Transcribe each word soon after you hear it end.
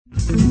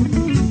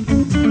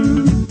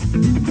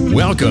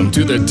Welcome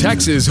to the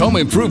Texas Home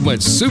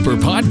Improvement Super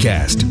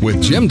Podcast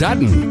with Jim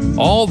Dutton.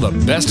 All the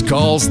best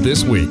calls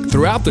this week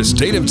throughout the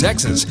state of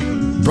Texas.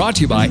 Brought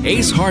to you by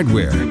Ace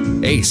Hardware.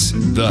 Ace,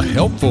 the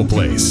helpful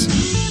place.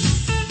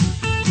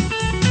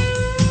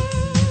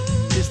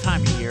 This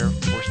time of year,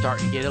 we're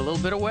starting to get a little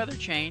bit of weather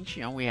change.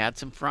 You know, we had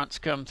some fronts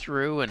come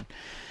through and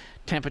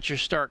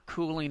temperatures start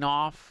cooling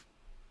off.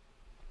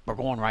 We're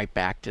going right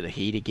back to the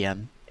heat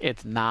again.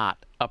 It's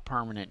not a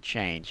permanent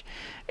change.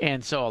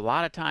 And so a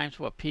lot of times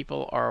what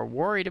people are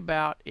worried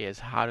about is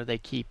how do they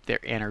keep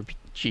their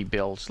energy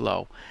bills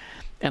low.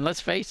 And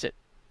let's face it,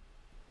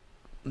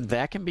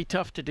 that can be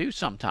tough to do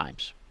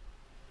sometimes.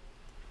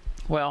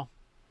 Well,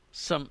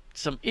 some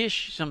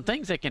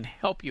things that can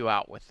help you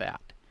out with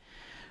that.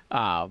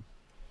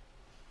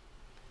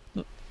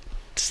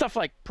 Stuff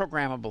like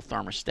programmable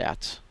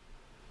thermostats.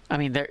 I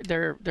mean,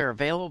 they're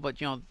available, but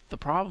you know the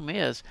problem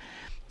is,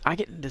 I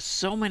get into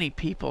so many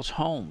people's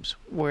homes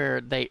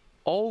where they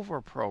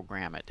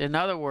overprogram it. In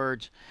other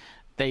words,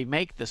 they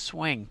make the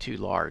swing too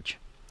large.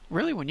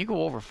 Really, when you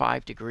go over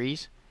 5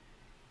 degrees,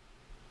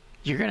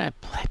 you're going to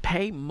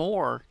pay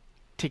more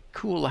to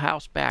cool the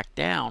house back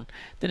down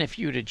than if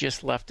you'd have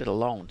just left it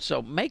alone.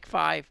 So make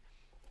 5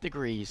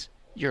 degrees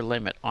your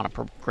limit on a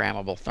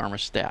programmable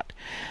thermostat.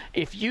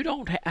 If you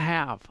don't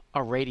have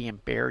a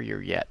radiant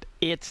barrier yet,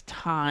 it's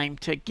time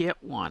to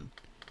get one.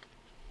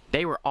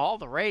 They were all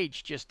the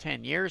rage just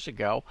 10 years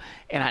ago,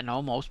 and I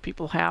know most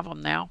people have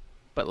them now.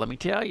 But let me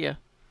tell you,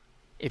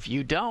 if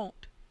you don't,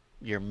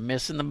 you're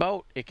missing the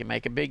boat. It can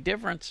make a big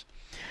difference.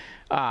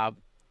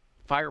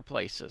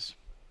 Fireplaces.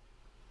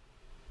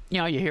 You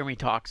know, you hear me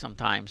talk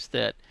sometimes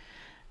that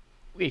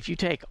if you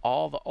take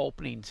all the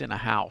openings in a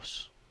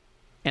house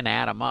and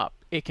add them up,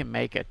 it can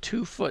make a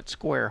 2-foot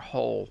square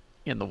hole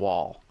in the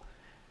wall.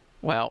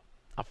 Well,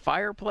 a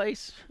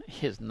fireplace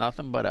is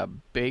nothing but a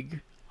big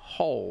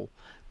hole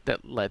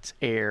that lets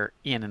air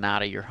in and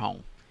out of your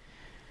home.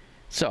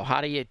 So how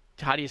do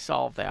you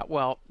solve that?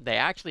 Well, they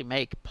actually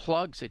make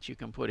plugs that you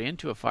can put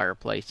into a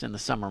fireplace in the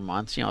summer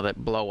months, you know,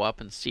 that blow up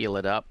and seal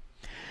it up.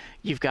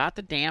 You've got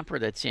the damper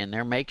that's in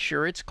there. Make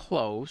sure it's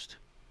closed.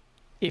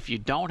 If you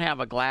don't have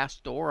a glass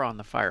door on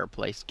the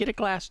fireplace, get a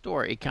glass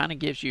door. It kind of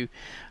gives you,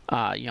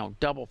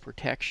 double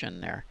protection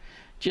there.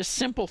 Just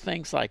simple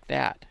things like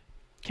that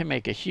can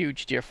make a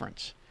huge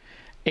difference.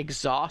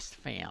 Exhaust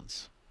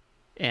fans.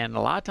 And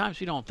a lot of times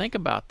we don't think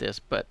about this,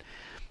 but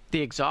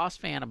the exhaust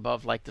fan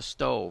above, like the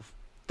stove,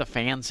 the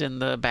fans in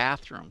the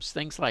bathrooms,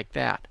 things like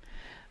that,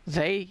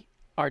 they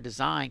are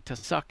designed to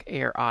suck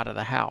air out of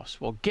the house.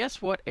 Well,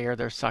 guess what air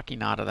they're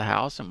sucking out of the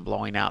house and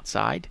blowing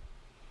outside?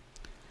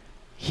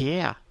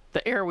 Yeah,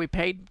 the air we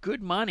paid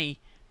good money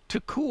to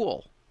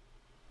cool,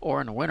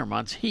 or in the winter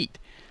months, heat.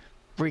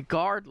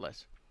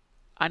 Regardless,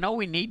 I know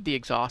we need the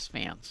exhaust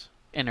fans,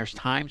 and there's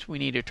times we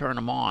need to turn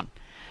them on.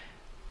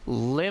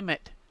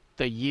 Limit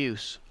the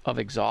use of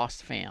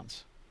exhaust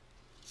fans.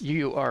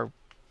 You are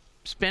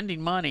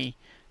spending money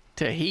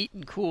to heat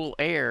and cool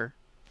air,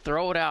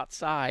 throw it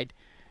outside,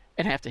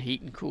 and have to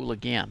heat and cool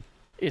again.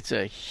 It's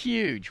a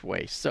huge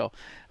waste. So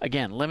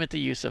again, limit the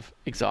use of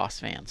exhaust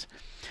fans.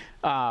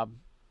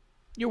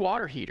 Your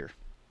water heater.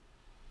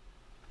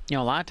 You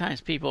know, a lot of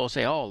times people will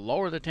say, oh,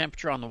 lower the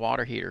temperature on the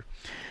water heater.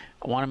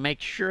 I want to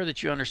make sure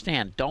that you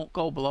understand, don't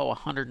go below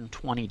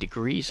 120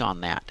 degrees on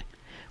that.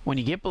 When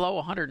you get below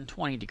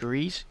 120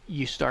 degrees,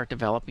 you start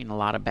developing a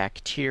lot of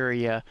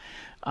bacteria,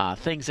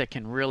 things that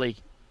can really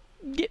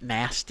get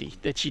nasty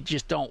that you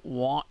just don't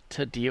want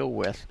to deal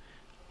with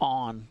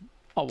on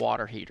a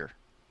water heater.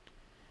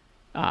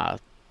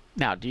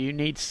 Now, do you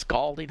need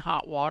scalding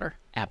hot water?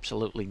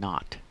 Absolutely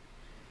not.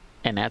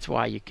 And that's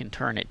why you can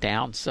turn it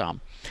down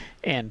some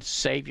and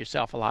save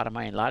yourself a lot of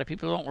money. A lot of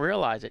people don't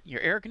realize it. Your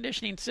air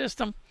conditioning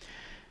system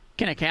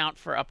can account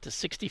for up to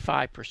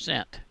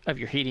 65% of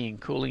your heating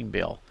and cooling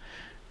bill.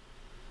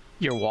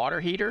 Your water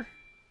heater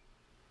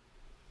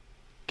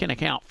can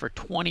account for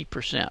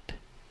 20%.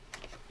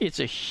 It's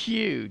a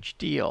huge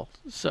deal.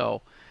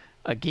 So,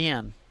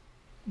 again,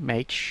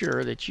 make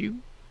sure that you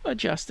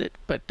adjust it,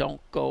 but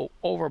don't go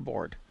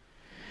overboard.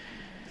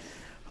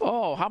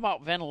 Oh, how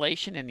about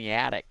ventilation in the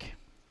attic?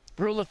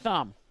 Rule of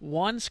thumb,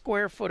 1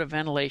 square foot of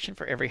ventilation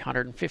for every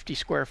 150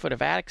 square foot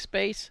of attic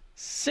space.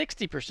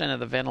 60%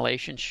 of the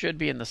ventilation should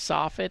be in the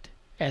soffit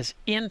as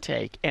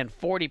intake, and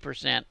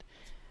 40%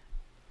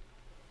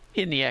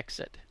 in the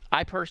exit.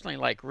 I personally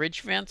like ridge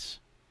vents,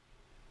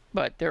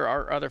 but there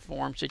are other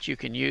forms that you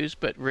can use,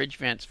 but ridge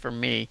vents for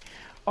me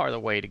are the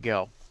way to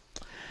go.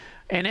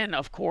 And then,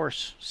 of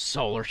course,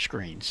 solar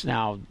screens.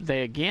 Now,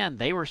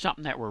 they were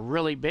something that were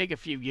really big a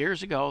few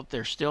years ago.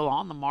 They're still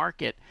on the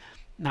market.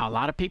 Now, a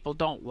lot of people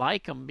don't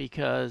like them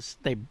because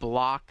they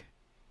block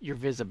your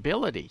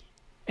visibility,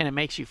 and it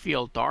makes you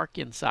feel dark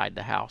inside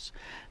the house.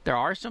 There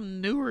are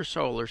some newer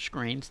solar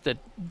screens that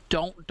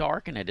don't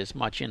darken it as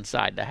much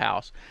inside the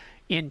house.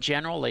 In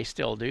general, they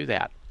still do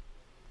that.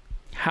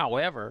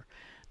 However,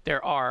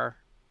 there are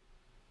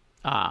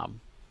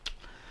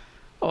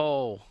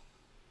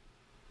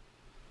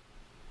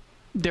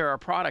there are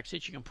products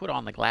that you can put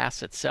on the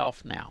glass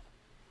itself now,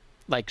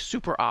 like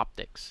Super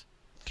Optics,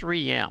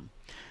 3M.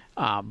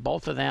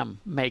 Both of them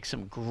make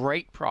some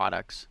great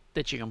products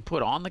that you can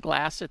put on the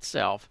glass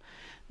itself.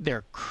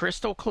 They're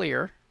crystal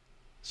clear,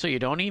 so you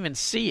don't even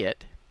see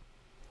it,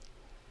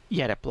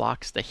 yet it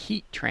blocks the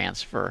heat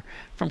transfer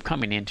from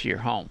coming into your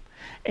home.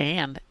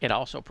 And it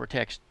also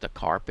protects the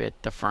carpet,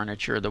 the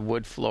furniture, the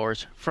wood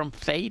floors from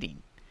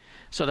fading.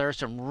 So there are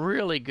some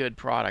really good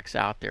products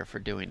out there for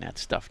doing that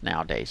stuff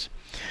nowadays.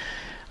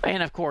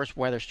 And of course,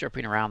 weather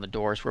stripping around the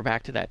doors. We're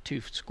back to that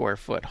 2 square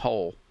foot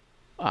hole.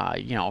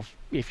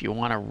 If you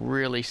want to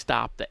really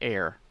stop the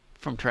air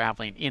from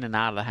traveling in and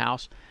out of the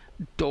house,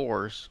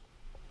 doors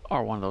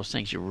are one of those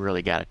things you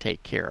really got to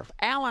take care of.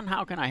 Alan,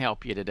 how can I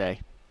help you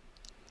today?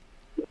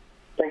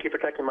 Thank you for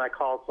taking my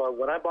call. So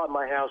when I bought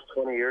my house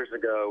 20 years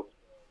ago,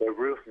 the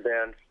roof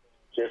vents,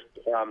 just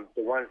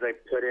the ones they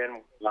put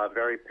in,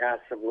 very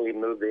passively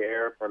moved the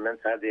air from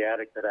inside the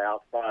attic to the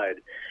outside.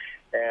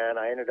 And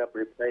I ended up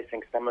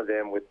replacing some of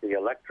them with the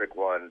electric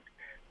ones.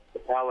 The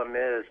problem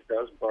is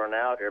those burn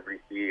out every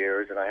few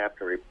years, and I have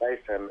to replace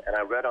them. And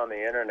I read on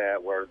the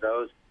internet where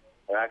those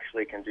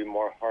actually can do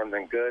more harm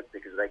than good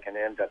because they can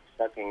end up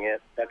sucking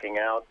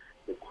out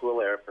the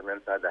cool air from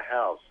inside the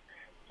house.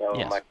 So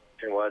Yes. my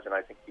question was, and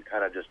I think you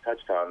kind of just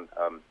touched on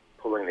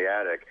cooling the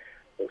attic,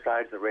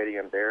 besides the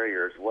radiant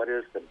barriers, what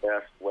is the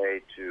best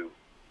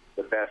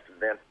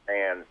vent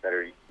fans that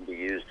can be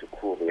used to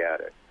cool the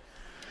attic?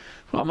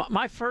 Well,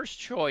 my first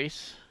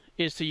choice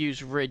is to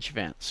use ridge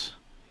vents.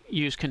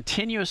 Use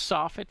continuous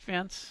soffit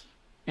vents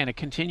and a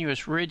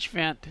continuous ridge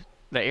vent.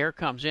 The air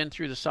comes in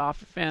through the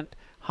soffit vent,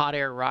 hot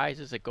air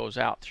rises, it goes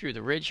out through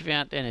the ridge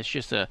vent, and it's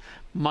just a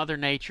Mother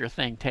Nature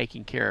thing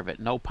taking care of it,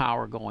 no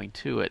power going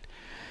to it.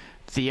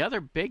 The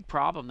other big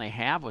problem they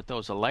have with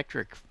those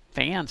electric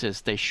fans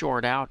is they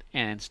short out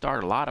and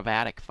start a lot of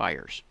attic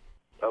fires.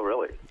 Oh,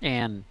 really?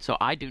 And so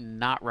I do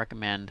not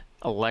recommend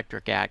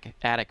electric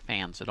attic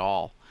fans at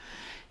all.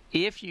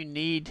 If you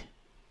need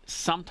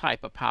some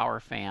type of power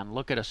fan,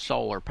 look at a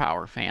solar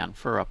power fan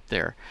for up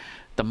there.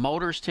 The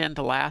motors tend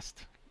to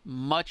last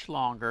much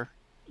longer.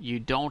 You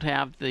don't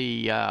have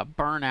the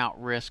burnout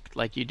risk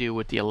like you do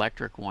with the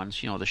electric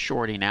ones. The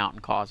shorting out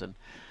and causing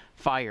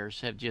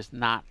fires have just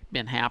not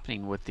been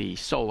happening with the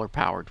solar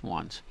powered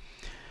ones.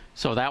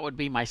 So that would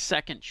be my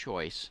second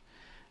choice.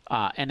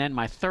 And then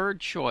my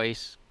third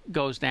choice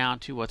goes down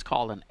to what's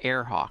called an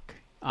air hawk.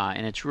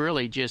 And it's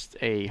really just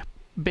a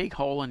big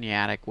hole in the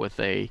attic with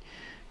a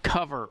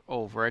cover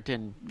over it,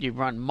 and you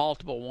run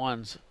multiple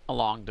ones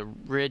along the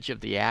ridge of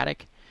the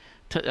attic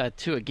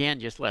to again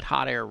just let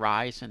hot air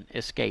rise and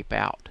escape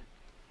out.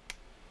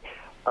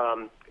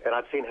 And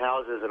I've seen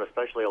houses, and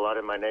especially a lot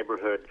in my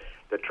neighborhood,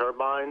 the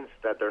turbines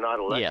that they're not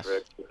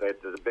electric. Yes.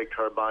 They're the big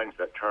turbines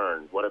that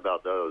turn. What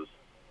about those?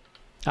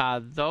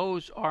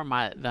 Those are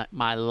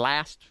my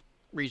last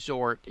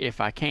resort if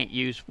I can't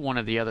use one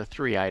of the other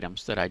 3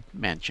 items that I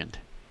mentioned.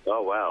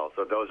 Oh, wow.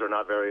 So those are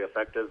not very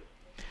effective?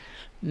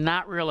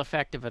 Not real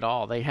effective at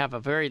all. They have a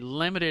very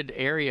limited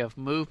area of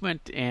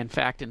movement. In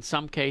fact, in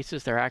some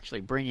cases, they're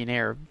actually bringing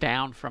air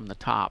down from the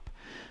top.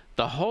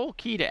 The whole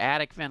key to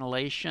attic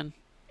ventilation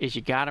is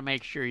you got to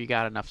make sure you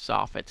got enough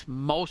soffits.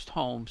 Most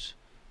homes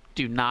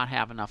do not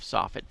have enough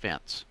soffit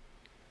vents.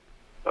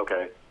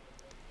 Okay.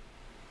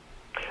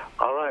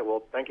 All right.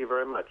 Well, thank you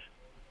very much.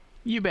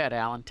 You bet,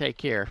 Alan. Take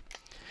care.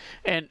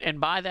 And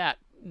by that,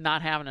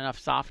 not having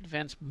enough soffit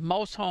vents,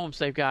 most homes,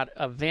 they've got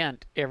a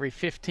vent every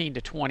 15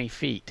 to 20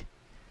 feet.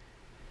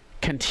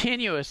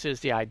 Continuous is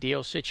the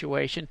ideal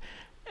situation.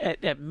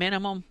 At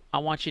minimum, I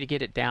want you to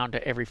get it down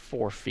to every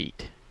 4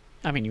 feet.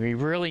 I mean, you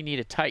really need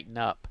to tighten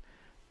up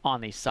on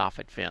these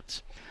soffit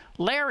vents.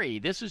 Larry,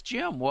 this is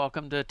Jim.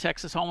 Welcome to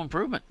Texas Home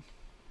Improvement.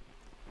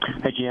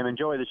 Hey, Jim.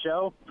 Enjoy the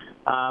show.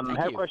 I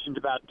have you. questions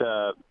about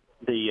the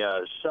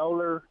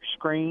solar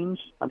screens.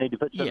 I need to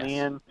put some Yes.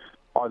 in.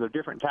 Are there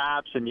different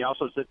types? And you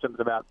also said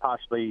something about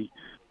possibly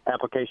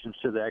applications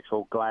to the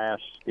actual glass,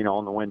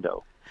 on the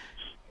window.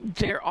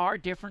 There are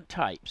different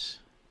types,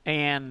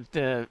 and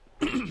the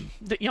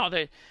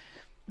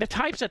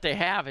types that they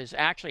have is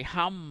actually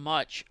how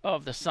much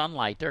of the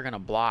sunlight they're going to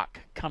block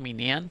coming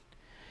in,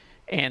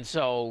 and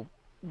so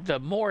the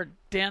more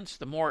dense,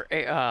 the more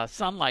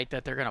sunlight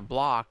that they're going to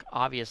block,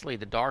 obviously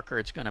the darker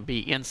it's going to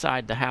be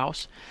inside the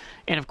house,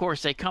 and of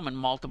course they come in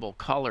multiple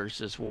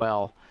colors as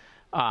well.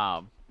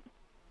 As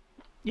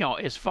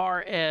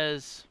far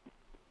as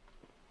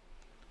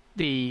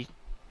the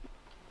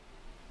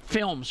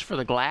films for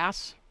the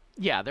glass,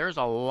 yeah, there's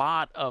a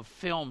lot of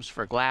films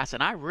for glass,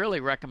 and I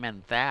really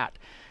recommend that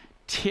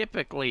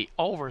typically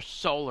over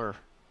solar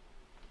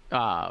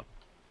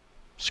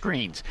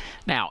screens.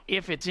 Now,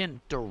 if it's in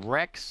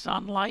direct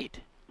sunlight,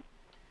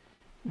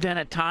 then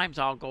at times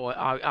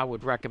I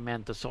would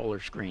recommend the solar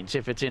screens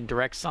if it's in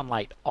direct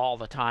sunlight all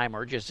the time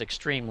or just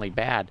extremely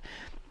bad.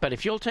 But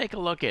if you'll take a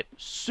look at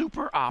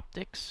Super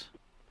Optics,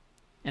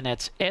 and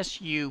that's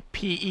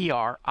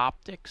SUPER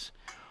Optics,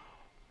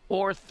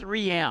 or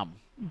 3M,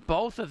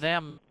 both of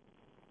them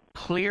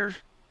clear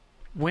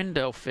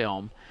window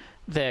film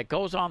that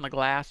goes on the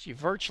glass. You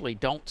virtually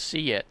don't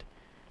see it,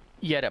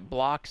 yet it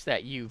blocks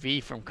that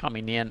UV from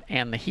coming in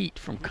and the heat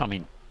from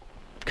coming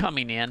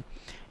in,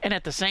 and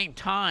at the same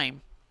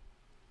time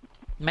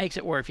makes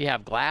it where if you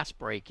have glass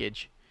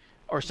breakage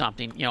or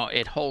something,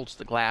 it holds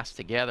the glass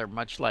together,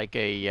 much like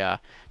a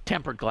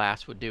tempered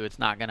glass would do. It's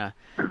not gonna.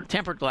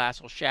 Tempered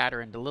glass will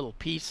shatter into little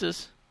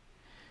pieces.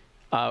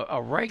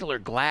 A regular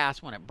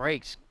glass, when it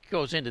breaks,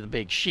 goes into the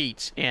big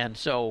sheets, and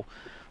so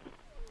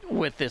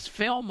with this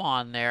film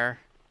on there,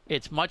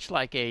 it's much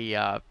like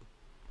a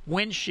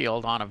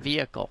windshield on a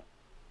vehicle.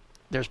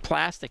 There's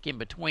plastic in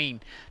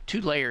between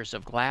 2 layers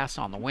of glass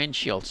on the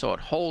windshield, so it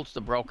holds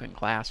the broken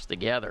glass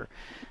together.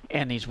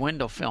 And these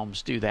window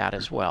films do that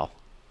as well.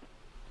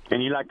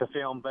 And you like the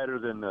film better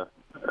than the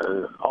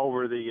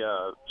over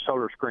the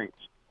solar screens?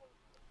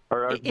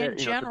 In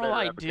general,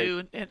 I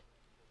do.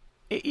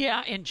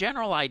 In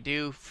general, I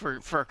do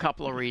for a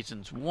couple of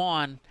reasons.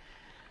 One,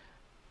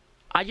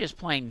 I just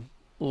plain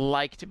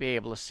like to be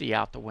able to see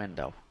out the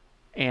window.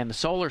 And the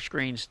solar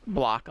screens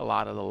block a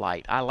lot of the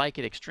light. I like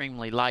it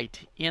extremely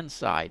light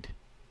inside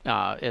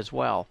as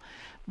well.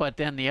 But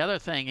then the other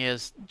thing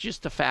is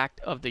just the fact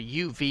of the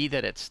UV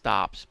that it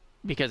stops,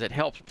 because it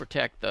helps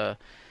protect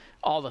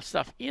all the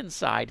stuff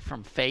inside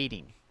from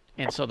fading.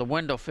 And so the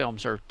window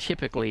films are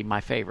typically my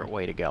favorite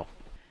way to go.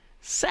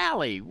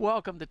 Sally,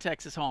 welcome to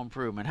Texas Home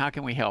Improvement. How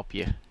can we help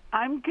you?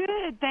 I'm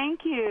good,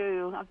 thank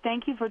you.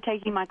 Thank you for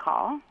taking my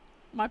call.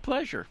 My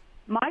pleasure.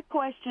 My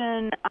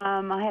question,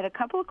 I had a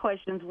couple of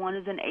questions. One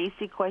is an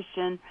AC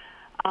question,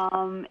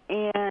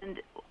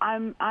 and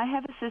I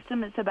have a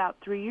system that's about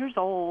 3 years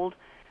old,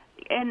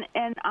 and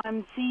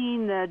I'm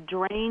seeing the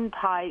drain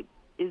pipe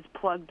is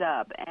plugged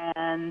up,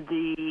 and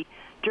the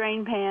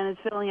drain pan is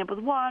filling up with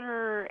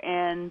water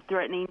and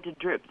threatening to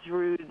drip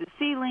through the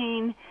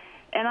ceiling.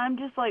 And I'm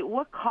just like,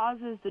 what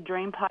causes the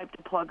drain pipe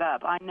to plug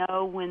up? I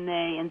know when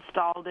they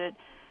installed it,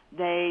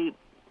 they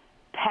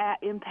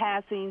in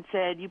passing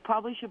said you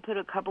probably should put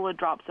a couple of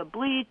drops of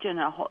bleach in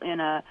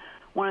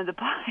one of the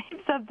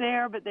pipes up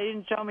there, but they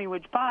didn't show me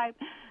which pipe.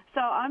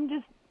 So I'm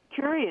just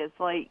curious,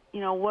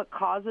 what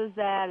causes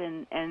that,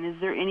 and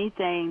is there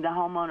anything the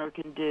homeowner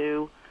can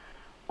do,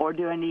 or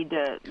do I need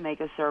to make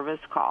a service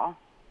call?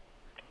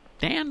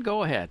 Dan,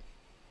 go ahead.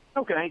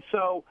 Okay,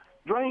 so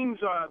drains,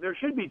 there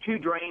should be 2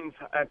 drains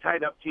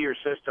tied up to your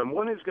system.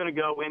 One is going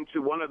to go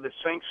into one of the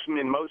sinks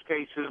in most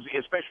cases,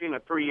 especially in a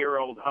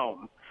 3-year-old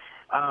home.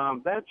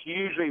 That's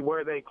usually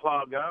where they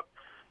clog up.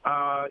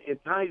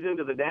 It ties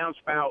into the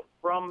downspout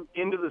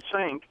into the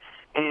sink,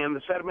 and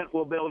the sediment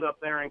will build up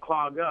there and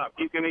clog up.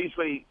 You can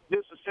easily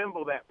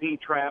disassemble that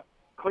P-trap,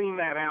 clean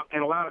that out,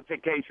 and a lot of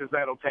cases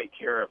that'll take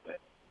care of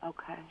it.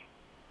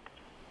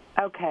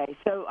 Okay,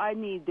 so I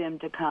need them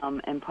to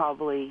come and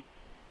probably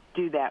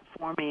do that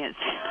for me, it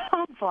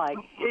sounds like.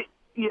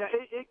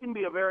 It can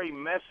be a very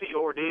messy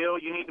ordeal.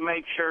 You need to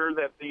make sure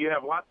that you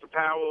have lots of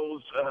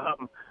towels,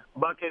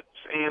 buckets,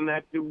 and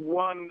that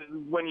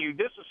when you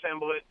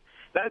disassemble it,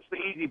 that's the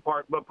easy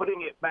part, but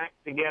putting it back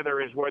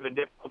together is where the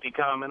difficulty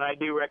comes, and I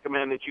do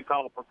recommend that you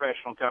call a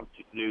professional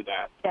company to do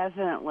that.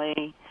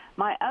 Definitely.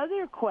 My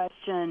other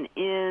question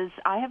is,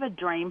 I have a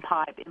drain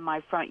pipe in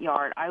my front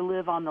yard. I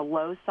live on the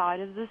low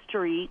side of the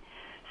street,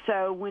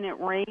 so when it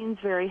rains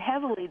very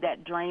heavily,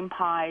 that drain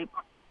pipe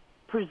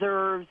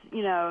preserves,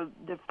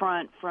 the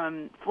front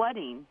from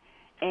flooding.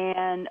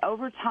 And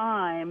over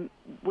time,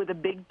 with a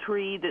big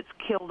tree that's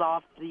killed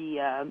off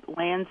the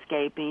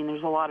landscaping,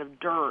 there's a lot of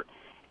dirt,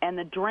 and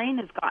the drain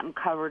has gotten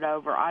covered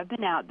over. I've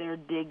been out there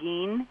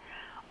digging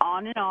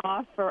on and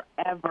off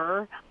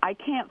forever. I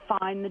can't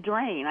find the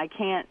drain. I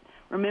can't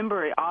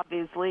remember it,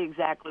 obviously,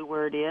 exactly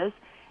where it is.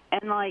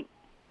 And,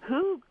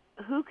 who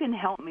can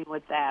help me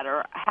with that?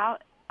 Or how?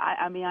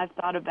 I've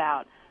thought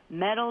about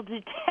metal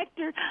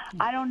detector.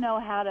 I don't know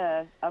how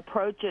to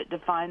approach it to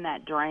find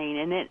that drain,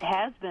 and it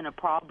has been a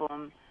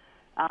problem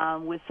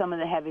with some of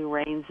the heavy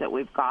rains that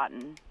we've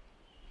gotten.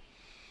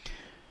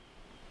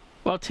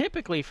 Well,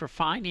 typically for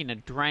finding a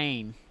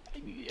drain,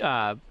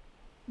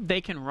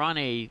 they can run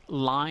a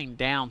line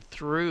down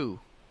through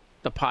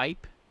the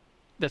pipe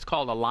that's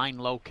called a line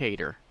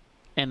locator,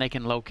 and they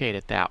can locate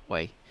it that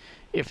way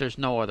if there's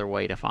no other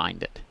way to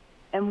find it.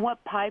 And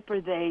what pipe are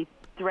they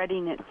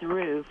threading it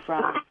through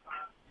from?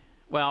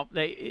 Well,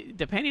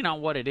 depending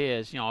on what it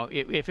is,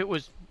 if it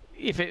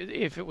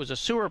was a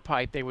sewer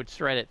pipe, they would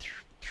thread it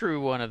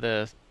through one of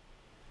the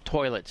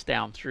toilets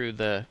down through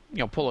the,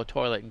 pull a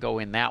toilet and go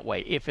in that way.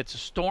 If it's a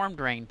storm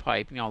drain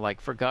pipe, like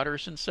for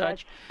gutters and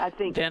such, I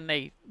think then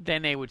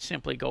they would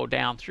simply go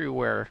down through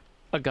where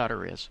a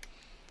gutter is.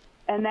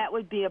 And that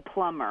would be a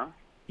plumber.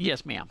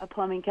 Yes, ma'am. A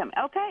plumbing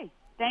company. Okay.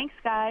 Thanks,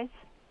 guys.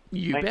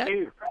 You bet.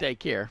 You. Take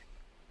care.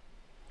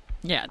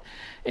 Yeah.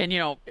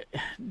 And,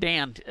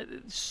 Dan,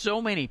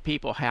 so many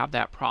people have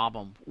that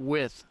problem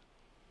with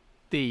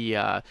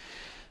the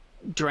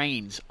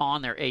drains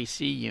on their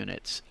AC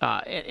units.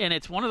 And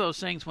it's one of those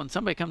things when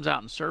somebody comes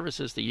out and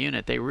services the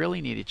unit, they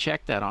really need to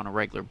check that on a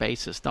regular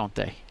basis, don't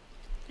they?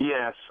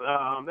 Yes,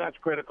 that's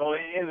critical.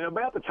 And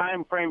about the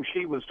time frame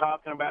she was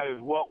talking about is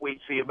what we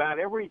see about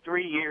every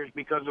 3 years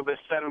because of the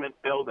sediment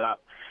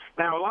buildup.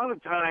 Now, a lot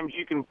of times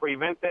you can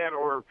prevent that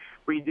or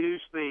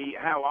reduce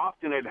how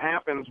often it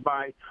happens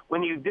by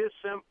when you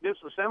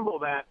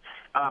disassemble that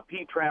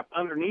P-trap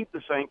underneath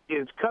the sink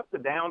is cut the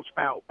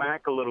downspout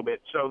back a little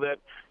bit so that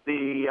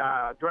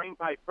the drain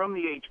pipe from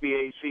the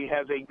HVAC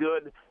has a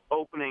good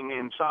opening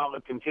and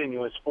solid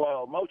continuous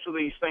flow. Most of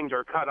these things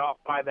are cut off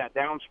by that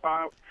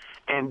downspout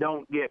and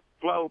don't get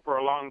flow for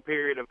a long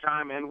period of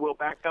time and will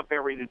back up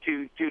every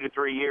 2 to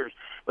 3 years.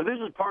 But this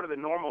is part of the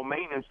normal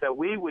maintenance that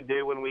we would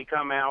do when we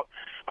come out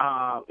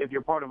if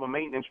you're part of a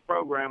maintenance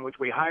program, which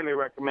we highly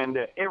recommend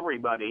to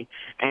everybody,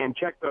 and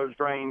check those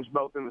drains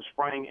both in the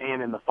spring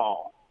and in the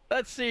fall.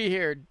 Let's see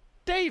here.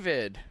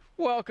 David,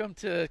 welcome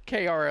to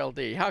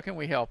KRLD. How can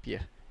we help you?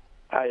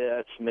 Hi,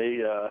 that's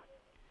me.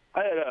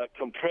 I had a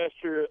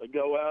compressor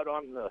go out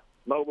on the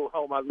mobile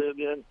home I live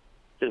in.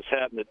 Just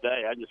happened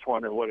today. I just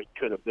wondered what it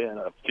could have been,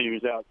 a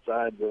fuse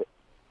outside the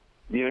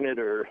unit,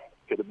 or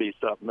could it be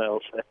something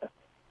else?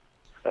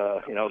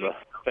 The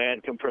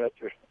fan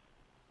compressor.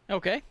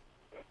 Okay.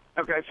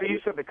 Okay, so you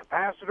said the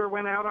capacitor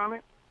went out on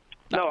it?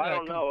 No, I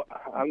don't know.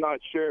 I'm not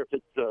sure if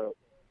it's a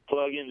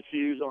plug-in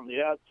fuse on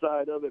the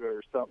outside of it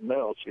or something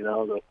else.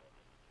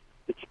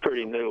 It's a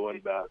pretty new one.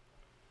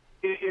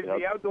 Is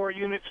the outdoor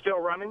unit still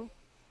running?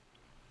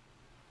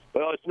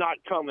 Well, it's not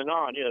coming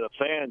on. Yeah, the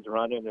fan's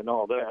running and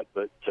all that,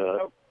 but...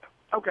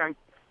 Okay.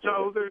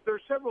 So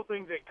there's several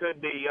things it could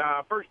be.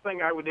 First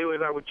thing I would do is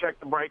I would check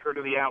the breaker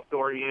to the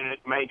outdoor unit,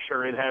 make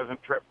sure it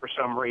hasn't tripped for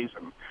some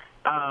reason.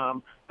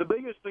 The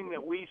biggest thing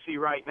that we see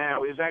right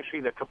now is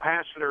actually the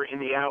capacitor in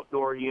the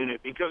outdoor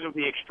unit because of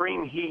the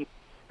extreme heat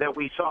that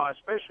we saw,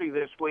 especially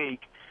this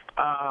week.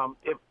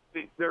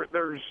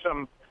 There's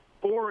some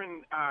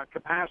foreign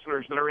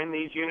capacitors that are in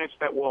these units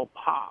that will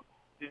pop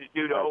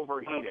due to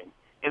overheating.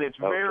 And it's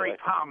very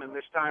common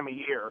this time of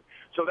year.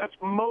 So that's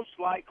most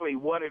likely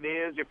what it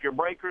is. If your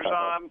breaker's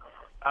on,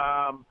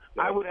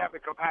 I would have the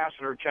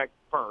capacitor checked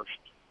first.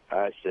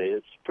 I see.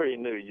 It's pretty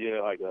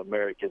new, like an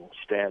American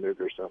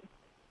Standard or something.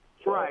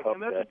 So, right,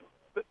 and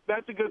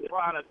that's a good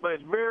product, but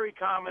it's very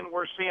common.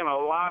 We're seeing a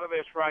lot of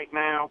this right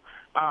now.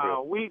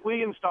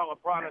 We install a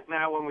product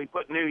now when we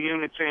put new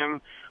units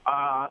in,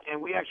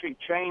 and we actually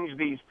change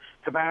these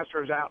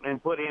capacitors out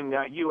and put in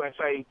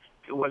USA,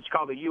 what's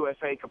called a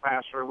USA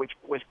capacitor, which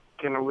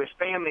can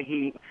withstand the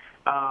heat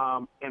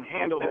and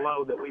handle the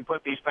load that we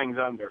put these things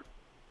under.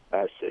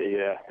 I see,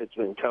 yeah. It's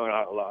been coming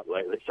out a lot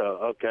lately. So,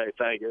 okay,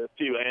 thank you. A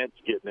few ants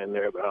getting in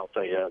there, but I don't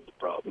think that's the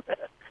problem.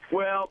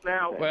 Well,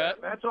 now,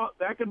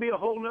 that could be a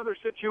whole other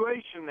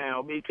situation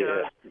now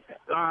because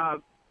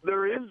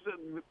there is,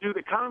 due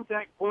to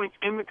contact points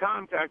in the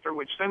contactor,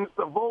 which sends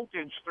the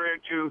voltage through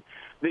to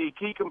the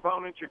key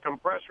components, your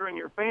compressor and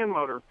your fan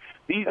motor.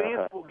 These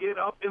ants will get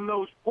up in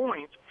those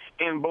points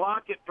and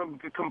block it from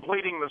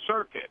completing the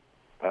circuit.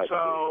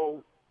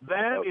 So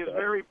that is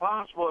very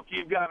possible if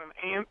you've got an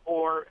ant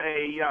or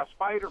a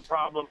spider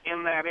problem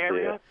in that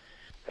area.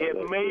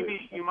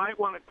 You might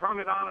want to turn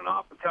it on and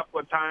off a couple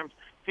of times,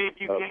 see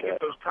if you can't get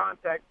those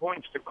contact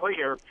points to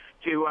clear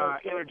to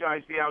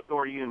energize the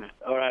outdoor unit.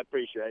 All right,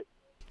 appreciate it.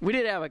 We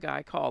did have a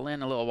guy call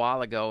in a little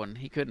while ago, and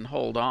he couldn't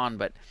hold on,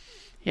 but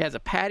he has a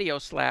patio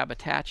slab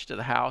attached to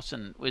the house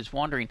and was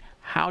wondering,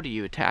 how do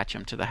you attach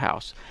them to the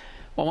house?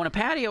 Well, when a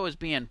patio is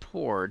being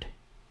poured,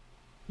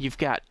 you've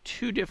got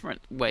two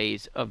different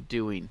ways of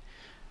doing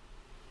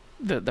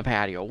the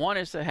patio. One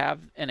is to have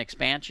an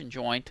expansion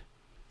joint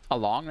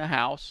along the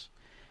house,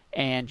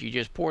 and you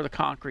just pour the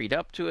concrete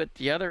up to it.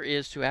 The other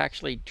is to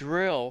actually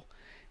drill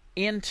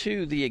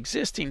into the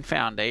existing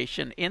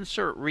foundation,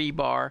 insert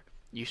rebar.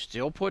 You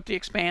still put the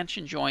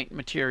expansion joint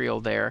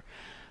material there,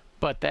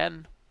 but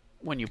then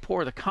when you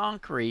pour the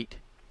concrete,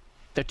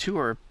 the two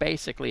are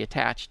basically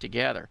attached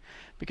together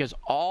because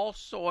all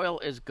soil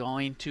is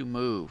going to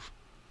move.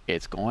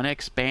 It's going to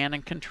expand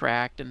and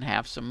contract and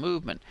have some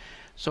movement.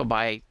 So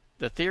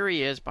the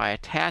theory is by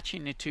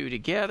attaching the two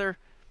together,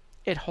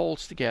 it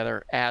holds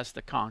together as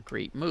the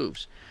concrete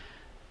moves.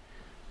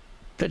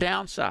 The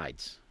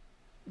downsides,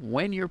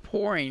 when you're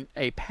pouring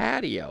a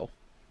patio,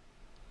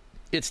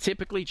 it's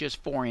typically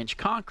just 4-inch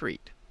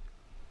concrete.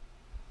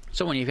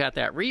 So when you've got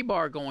that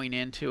rebar going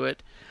into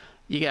it,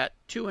 you got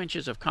 2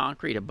 inches of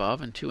concrete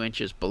above and 2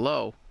 inches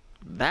below.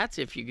 That's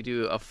if you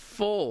do a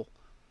full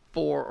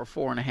 4 or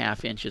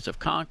 4.5 inches of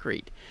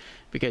concrete,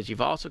 because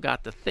you've also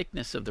got the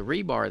thickness of the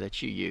rebar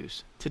that you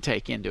use to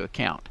take into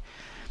account.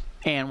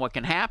 And what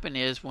can happen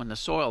is when the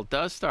soil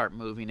does start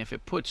moving, if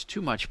it puts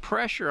too much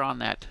pressure on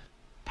that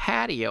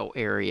patio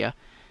area,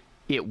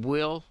 it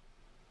will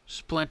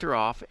splinter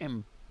off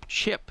and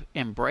chip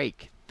and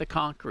break the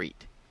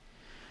concrete.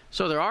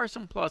 So there are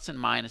some plus and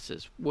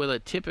minuses. Will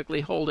it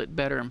typically hold it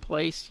better in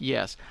place?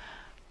 Yes.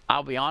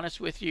 I'll be honest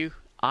with you,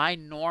 I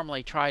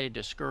normally try to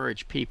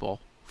discourage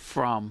people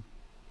from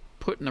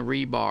putting the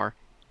rebar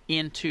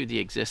into the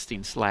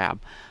existing slab.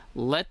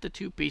 Let the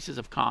two pieces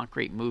of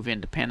concrete move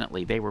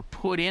independently. They were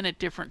put in at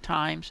different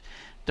times.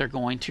 They're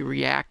going to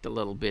react a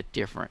little bit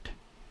different.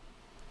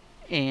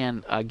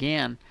 And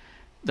again,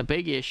 the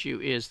big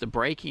issue is the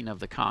breaking of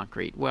the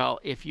concrete. Well,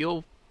 if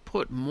you'll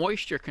put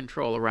moisture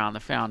control around the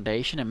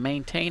foundation and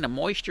maintain a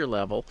moisture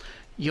level,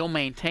 you'll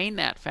maintain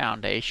that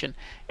foundation,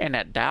 and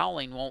that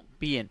doweling won't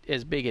be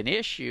as big an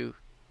issue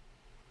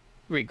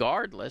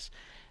regardless,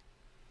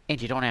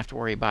 and you don't have to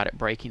worry about it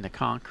breaking the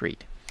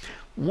concrete.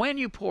 When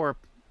you pour,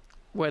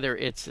 whether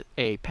it's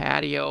a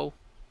patio,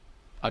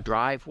 a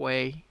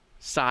driveway,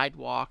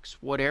 sidewalks,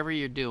 whatever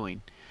you're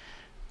doing,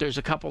 there's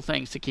a couple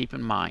things to keep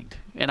in mind.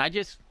 And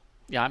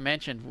I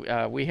mentioned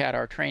we had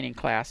our training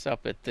class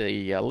up at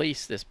the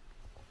lease this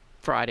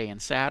Friday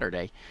and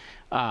Saturday.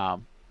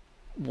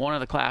 One of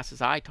the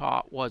classes I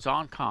taught was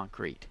on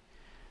concrete.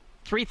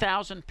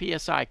 3,000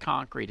 psi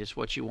concrete is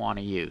what you want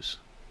to use.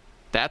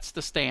 That's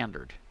the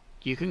standard.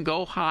 You can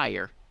go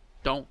higher,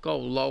 don't go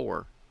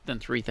lower than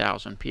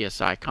 3,000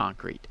 psi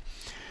concrete.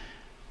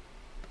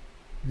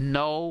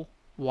 No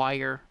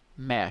wire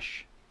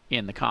mesh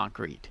in the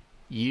concrete.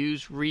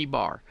 Use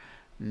rebar.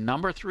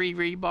 Number 3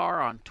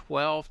 rebar on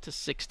 12 to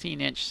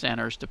 16 inch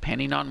centers,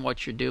 depending on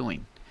what you're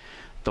doing.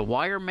 The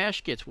wire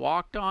mesh gets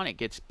walked on, it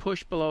gets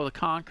pushed below the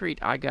concrete.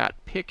 I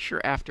got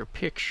picture after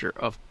picture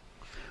of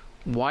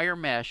wire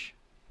mesh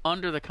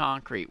under the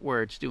concrete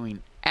where it's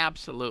doing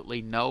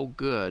absolutely no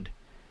good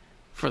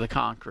for the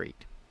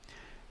concrete.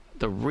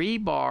 The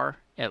rebar,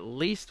 at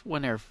least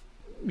when they're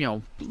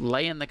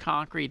laying the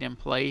concrete in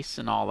place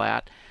and all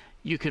that,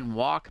 you can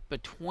walk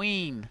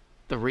between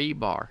the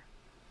rebar.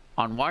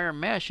 On wire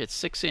mesh,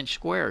 it's 6-inch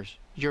squares.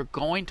 You're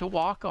going to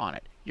walk on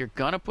it. You're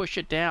going to push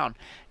it down.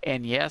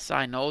 And yes,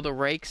 I know the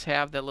rakes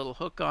have that little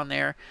hook on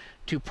there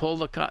to pull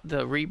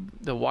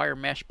the wire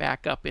mesh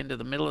back up into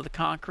the middle of the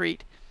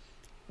concrete.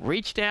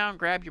 Reach down,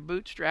 grab your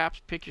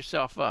bootstraps, pick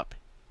yourself up.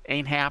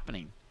 Ain't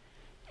happening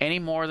any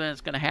more than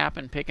it's going to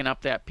happen picking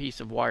up that piece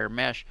of wire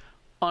mesh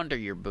under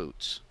your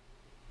boots.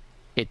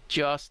 It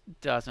just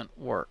doesn't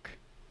work.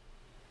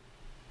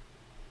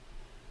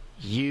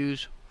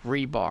 Use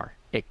rebar.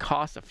 It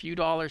costs a few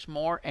dollars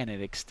more, and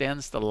it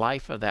extends the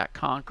life of that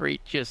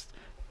concrete just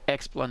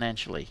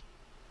exponentially.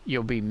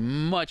 You'll be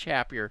much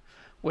happier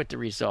with the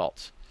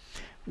results.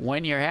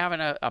 When you're having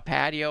a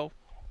patio,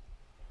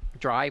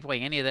 driveway,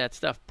 any of that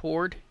stuff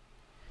poured,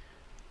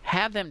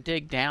 have them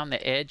dig down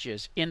the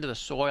edges into the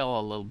soil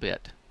a little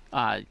bit,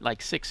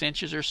 like 6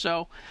 inches or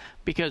so,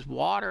 because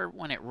water,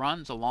 when it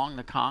runs along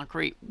the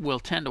concrete, will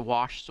tend to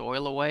wash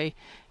soil away.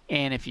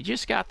 And if you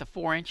just got the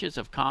 4 inches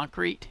of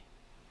concrete,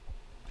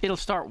 it'll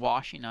start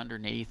washing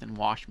underneath and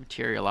wash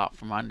material out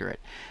from under it.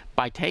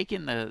 By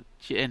taking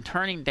and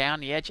turning down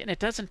the edge, and it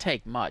doesn't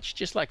take much,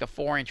 just like a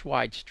 4-inch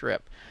wide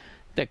strip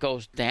that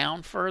goes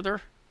down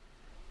further,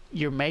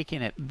 you're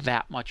making it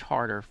that much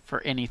harder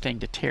for anything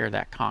to tear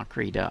that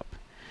concrete up.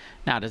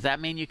 Now, does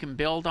that mean you can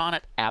build on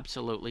it?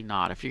 Absolutely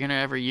not. If you're going to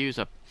ever use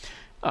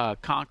a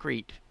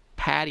concrete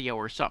patio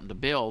or something to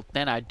build,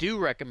 then I do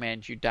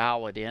recommend you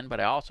dowel it in, but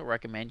I also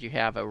recommend you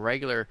have a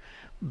regular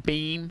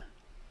beam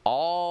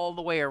all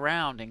the way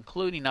around,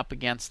 including up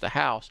against the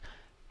house.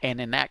 And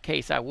in that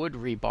case, I would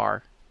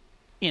rebar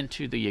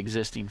into the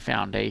existing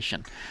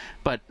foundation.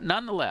 But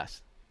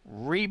nonetheless,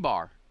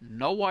 rebar,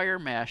 no wire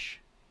mesh,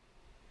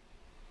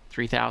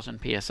 3,000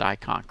 psi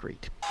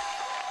concrete.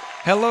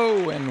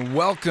 Hello and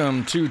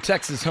welcome to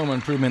Texas Home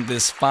Improvement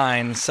this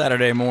fine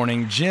Saturday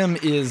morning. Jim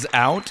is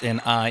out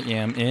and I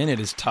am in. It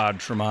is Todd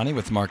Tremonti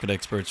with Market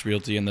Experts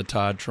Realty and the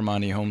Todd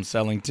Tremonti Home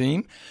Selling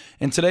Team.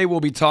 And today we'll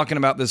be talking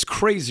about this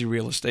crazy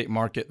real estate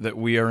market that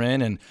we are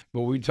in, and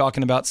we'll be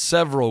talking about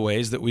several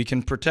ways that we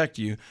can protect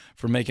you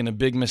from making a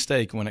big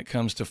mistake when it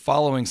comes to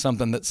following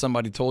something that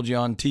somebody told you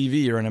on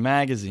TV or in a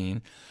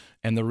magazine,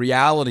 and the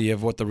reality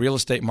of what the real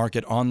estate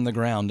market on the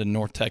ground in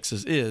North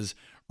Texas is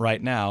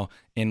right now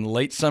in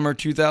late summer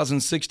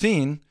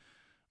 2016,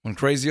 when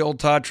crazy old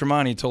Todd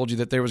Tremonti told you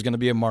that there was going to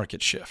be a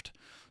market shift.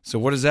 So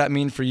what does that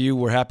mean for you?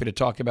 We're happy to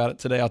talk about it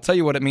today. I'll tell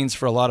you what it means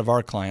for a lot of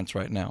our clients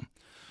right now.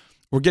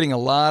 We're getting a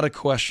lot of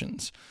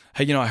questions.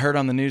 Hey, I heard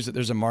on the news that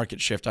there's a market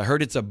shift. I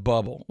heard it's a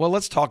bubble. Well,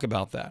 let's talk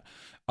about that.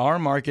 Our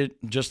market,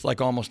 just like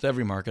almost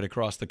every market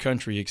across the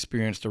country,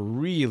 experienced a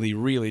really,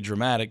 really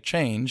dramatic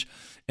change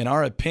in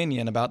our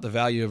opinion about the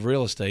value of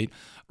real estate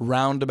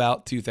round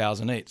about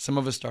 2008. Some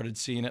of us started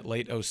seeing it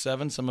late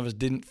 2007. Some of us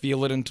didn't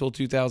feel it until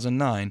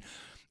 2009.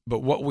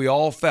 But what we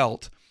all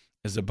felt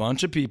is a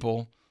bunch of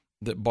people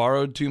that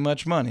borrowed too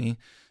much money,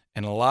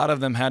 and a lot of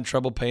them had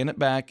trouble paying it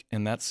back,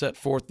 and that set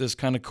forth this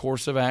kind of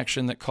course of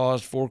action that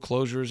caused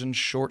foreclosures and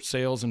short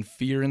sales and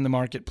fear in the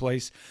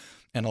marketplace,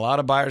 and a lot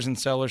of buyers and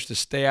sellers to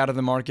stay out of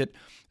the market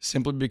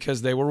simply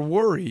because they were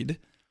worried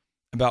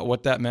about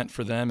what that meant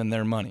for them and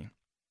their money.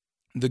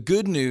 The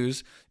good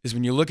news is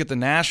when you look at the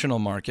national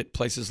market,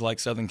 places like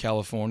Southern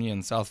California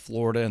and South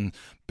Florida and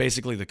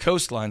basically the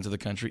coastlines of the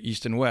country,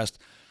 east and west,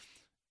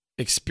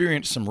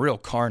 experienced some real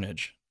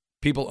carnage.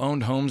 People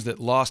owned homes that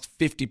lost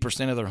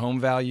 50% of their home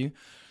value.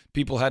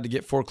 People had to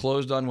get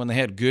foreclosed on when they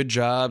had good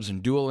jobs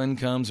and dual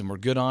incomes and were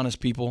good,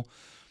 honest people.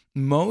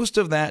 Most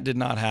of that did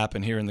not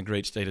happen here in the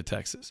great state of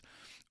Texas.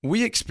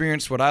 We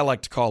experienced what I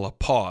like to call a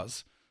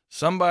pause.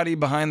 Somebody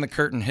behind the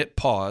curtain hit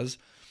pause,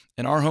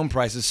 and our home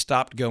prices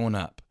stopped going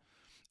up.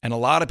 And a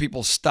lot of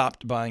people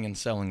stopped buying and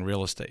selling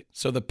real estate.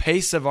 So the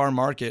pace of our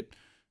market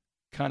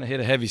kind of hit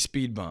a heavy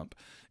speed bump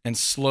and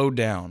slowed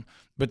down.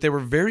 But there were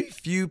very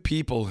few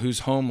people whose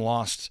home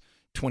lost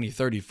 20,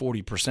 30,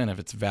 40% of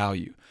its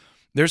value.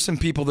 There's some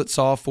people that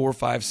saw 4,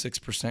 5,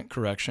 6%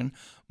 correction.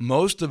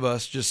 Most of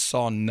us just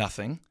saw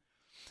nothing.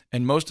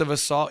 And most of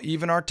us saw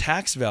even our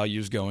tax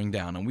values going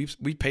down. And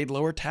we paid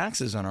lower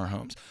taxes on our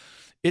homes.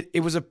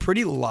 It was a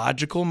pretty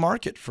logical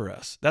market for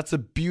us. That's the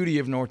beauty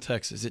of North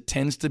Texas. It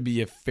tends to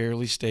be a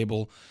fairly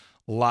stable,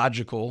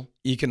 logical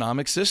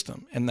economic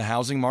system, and the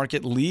housing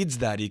market leads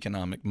that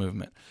economic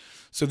movement.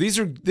 So this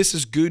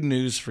is good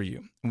news for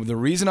you. And the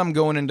reason I'm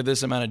going into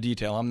this amount of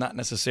detail, I'm not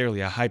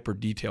necessarily a hyper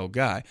detailed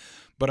guy,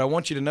 but I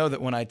want you to know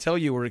that when I tell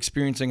you we're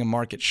experiencing a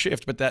market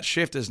shift, but that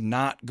shift is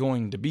not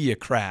going to be a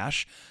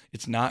crash,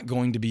 it's not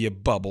going to be a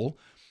bubble,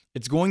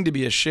 it's going to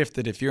be a shift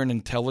that if you're an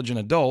intelligent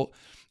adult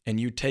and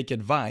you take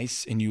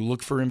advice and you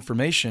look for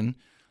information,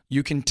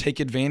 you can take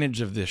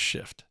advantage of this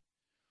shift.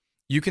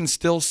 You can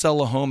still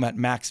sell a home at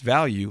max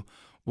value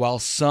while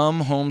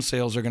some home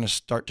sales are going to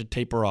start to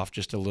taper off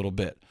just a little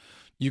bit.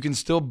 You can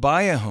still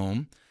buy a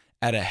home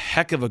at a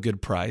heck of a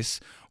good price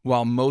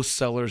while most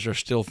sellers are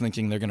still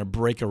thinking they're going to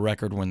break a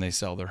record when they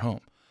sell their home.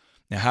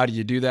 Now, how do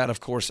you do that? Of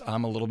course,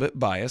 I'm a little bit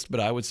biased,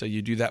 but I would say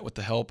you do that with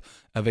the help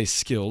of a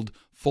skilled,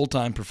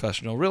 full-time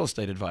professional real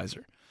estate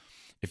advisor.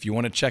 If you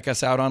want to check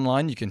us out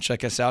online, you can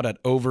check us out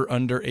at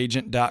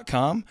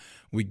overunderagent.com.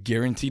 We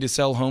guarantee to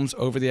sell homes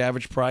over the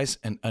average price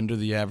and under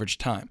the average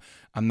time.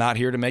 I'm not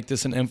here to make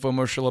this an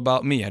infomercial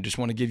about me. I just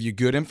want to give you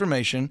good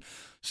information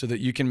so that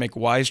you can make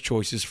wise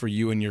choices for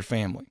you and your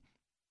family.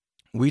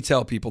 We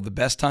tell people the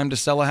best time to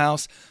sell a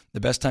house,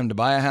 the best time to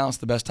buy a house,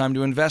 the best time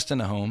to invest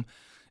in a home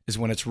is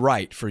when it's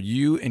right for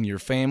you and your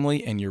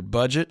family and your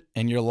budget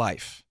and your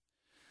life.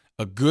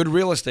 A good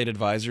real estate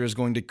advisor is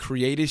going to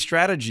create a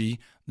strategy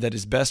that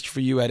is best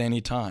for you at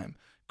any time,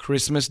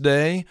 Christmas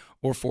Day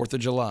or 4th of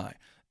July.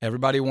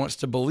 Everybody wants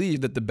to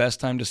believe that the best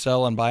time to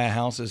sell and buy a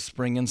house is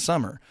spring and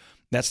summer.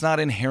 That's not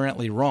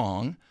inherently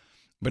wrong,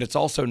 but it's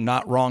also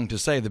not wrong to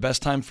say the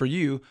best time for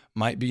you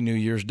might be New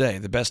Year's Day.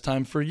 The best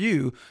time for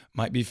you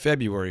might be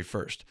February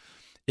 1st.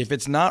 If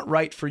it's not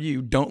right for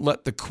you, don't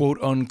let the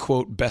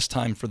quote-unquote best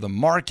time for the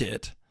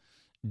market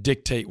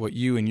dictate what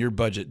you and your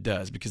budget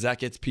does, because that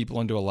gets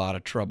people into a lot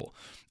of trouble.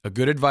 A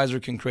good advisor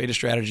can create a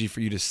strategy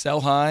for you to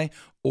sell high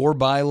or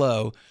buy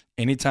low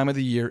any time of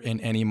the year in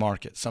any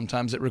market.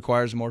 Sometimes it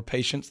requires more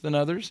patience than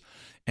others,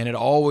 and it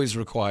always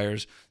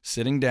requires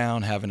sitting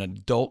down, having an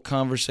adult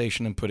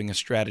conversation, and putting a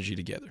strategy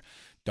together.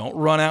 Don't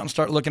run out and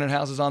start looking at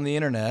houses on the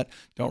internet.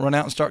 Don't run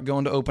out and start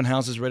going to open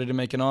houses ready to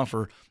make an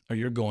offer, or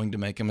you're going to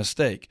make a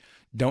mistake.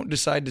 Don't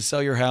decide to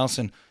sell your house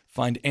and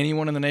find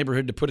anyone in the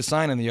neighborhood to put a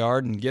sign in the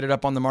yard and get it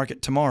up on the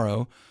market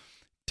tomorrow.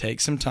 Take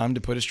some time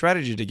to put a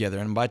strategy together.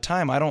 And by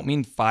time, I don't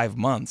mean 5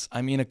 months.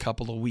 I mean a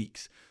couple of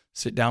weeks.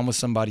 Sit down with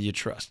somebody you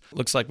trust.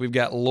 Looks like we've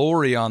got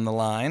Lori on the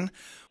line.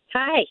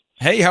 Hi.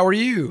 Hey, how are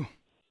you?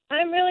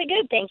 I'm really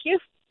good, thank you.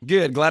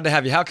 Good. Glad to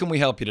have you. How can we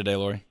help you today,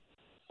 Lori?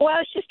 Well, I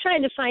was just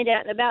trying to find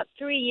out. In about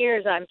 3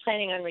 years, I'm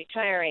planning on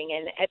retiring.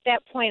 And at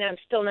that point, I'm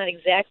still not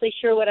exactly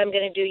sure what I'm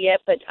going to do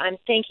yet, but I'm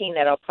thinking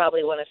that I'll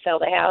probably want to sell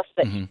the house.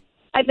 But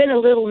I've been a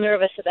little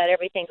nervous about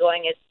everything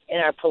going in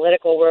our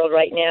political world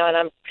right now, and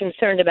I'm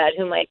concerned about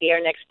who might be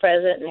our next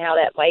president and how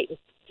that might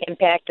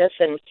impact us.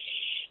 And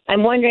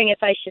I'm wondering if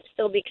I should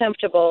still be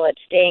comfortable at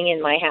staying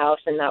in my house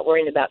and not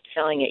worrying about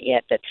selling it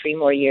yet, that 3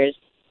 more years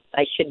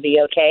I should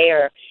be okay,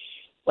 or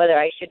whether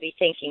I should be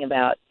thinking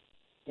about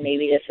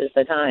maybe this is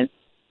the time.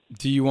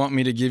 Do you want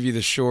me to give you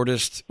the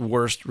shortest,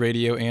 worst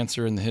radio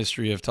answer in the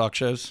history of talk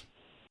shows?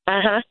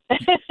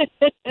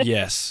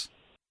 Yes.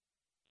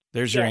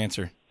 There's your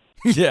answer.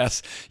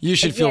 Yes. You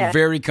should feel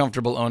very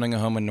comfortable owning a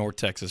home in North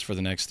Texas for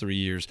the next 3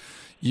 years.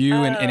 You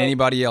and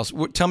anybody else.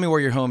 Tell me where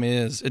your home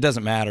is. It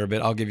doesn't matter,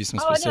 but I'll give you some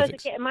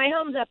specifics. No, my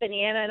home's up in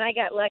Anna, and I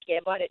got lucky. I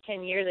bought it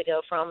 10 years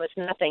ago for almost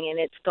nothing, and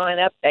it's gone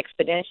up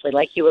exponentially,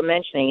 like you were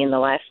mentioning, in the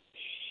last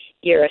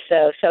year or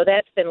so. So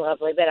that's been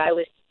lovely, but I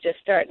was just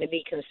starting to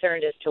be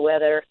concerned as to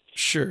whether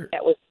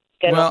that was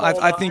going to hold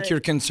on. I think your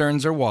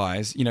concerns are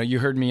wise. You know, you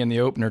heard me in the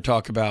opener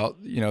talk about,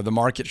 you know, the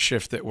market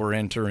shift that we're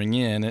entering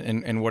in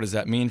and what does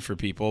that mean for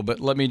people. But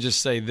let me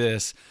just say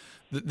this.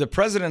 The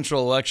presidential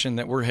election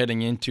that we're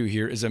heading into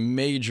here is a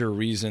major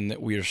reason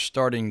that we are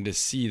starting to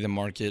see the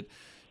market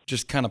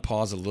just kind of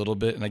pause a little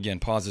bit. And again,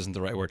 pause isn't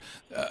the right word.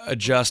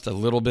 Adjust a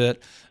little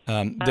bit.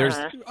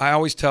 I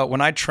always tell,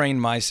 when I train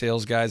my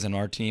sales guys in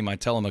our team, I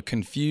tell them a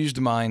confused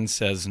mind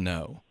says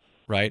no,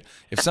 right?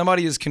 If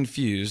somebody is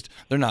confused,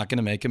 they're not going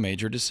to make a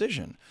major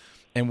decision.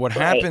 And what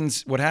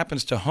happens to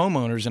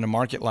homeowners in a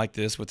market like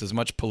this with as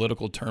much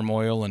political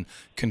turmoil and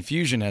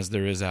confusion as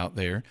there is out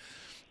there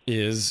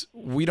is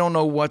we don't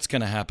know what's going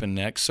to happen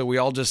next, so we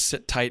all just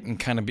sit tight and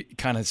kind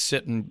of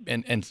sit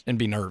and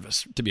be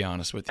nervous, to be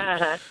honest with you.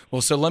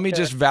 Well, so let me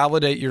just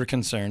validate your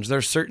concerns.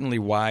 They're certainly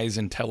wise,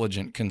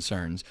 intelligent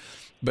concerns.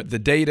 But the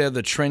data,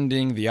 the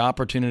trending, the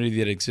opportunity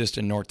that exists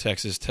in North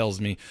Texas tells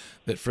me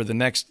that for the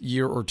next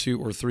year or 2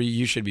 or 3,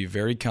 you should be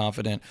very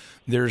confident.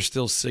 There are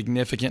still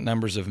significant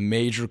numbers of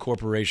major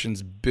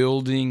corporations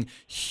building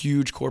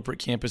huge corporate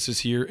campuses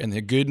here. And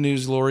the good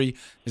news, Lori,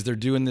 is they're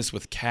doing this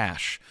with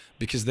cash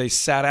because they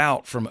sat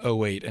out from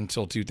 2008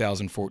 until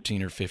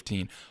 2014 or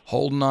 15,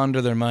 holding on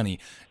to their money.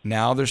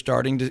 Now we're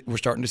starting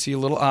to see a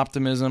little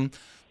optimism.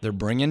 They're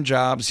bringing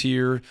jobs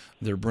here.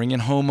 They're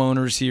bringing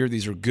homeowners here.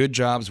 These are good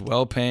jobs,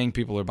 well-paying.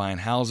 People are buying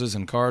houses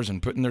and cars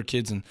and putting their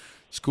kids in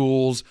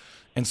schools.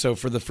 And so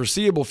for the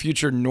foreseeable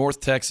future, North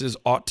Texas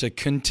ought to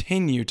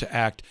continue to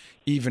act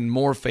even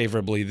more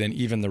favorably than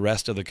even the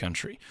rest of the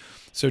country.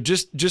 So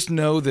just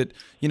know that,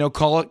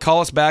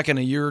 call us back in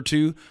a year or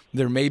 2.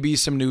 There may be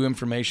some new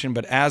information,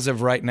 but as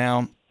of right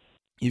now,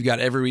 you've got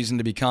every reason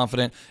to be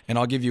confident. And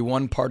I'll give you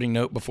one parting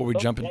note before we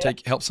jump and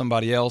help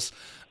somebody else.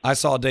 I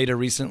saw data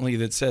recently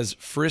that says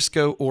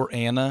Frisco or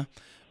Anna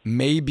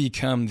may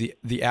become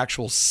the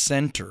actual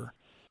center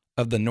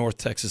of the North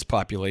Texas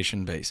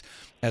population base.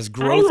 As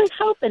growth, I was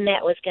hoping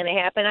that was going to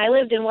happen. I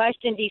lived in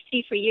Washington,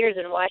 D.C. for years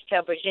and watched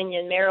how Virginia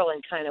and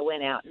Maryland kind of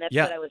went out, and that's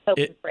what I was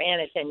hoping for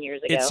Anna 10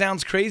 years ago. It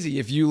sounds crazy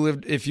if you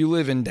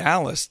live in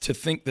Dallas to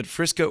think that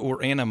Frisco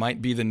or Anna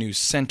might be the new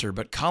center,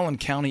 but Collin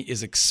County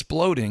is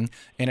exploding,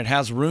 and it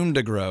has room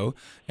to grow,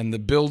 and the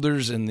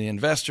builders and the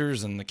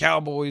investors and the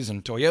Cowboys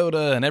and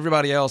Toyota and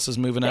everybody else is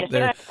moving up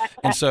there.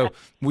 And so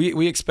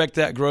we expect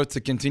that growth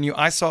to continue.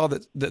 I saw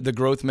that the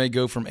growth may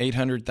go from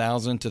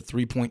 800,000 to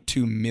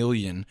 3.2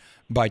 million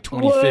by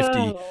 2050.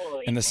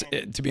 Whoa.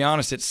 And to be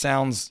honest,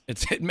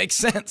 it makes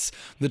sense.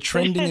 The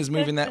trending is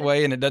moving that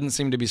way, and it doesn't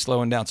seem to be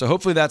slowing down. So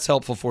hopefully that's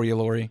helpful for you,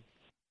 Lori.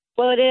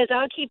 Well, it is.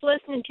 I'll keep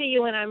listening to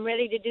you. When I'm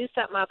ready to do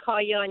something, I'll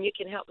call you on. You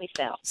can help me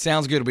sell.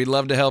 Sounds good. We'd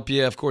love to help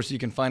you. Of course, you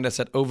can find us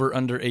at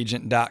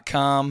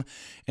overunderagent.com.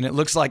 And it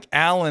looks like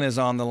Alan is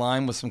on the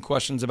line with some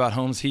questions about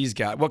homes he's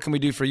got. What can we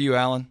do for you,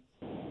 Alan?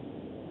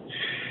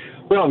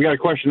 Well, I've got a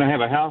question. I have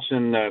a house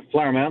in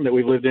Flower Mound that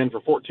we've lived in for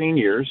 14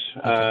 years.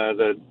 Okay.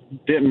 The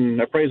Denton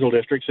Appraisal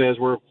District says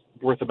we're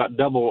worth about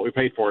double what we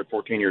paid for it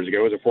 14 years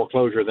ago. It was a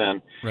foreclosure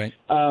then. Right.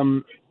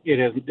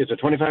 It's a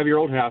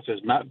 25-year-old house. Has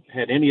not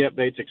had any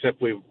updates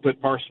except we've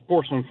put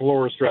porcelain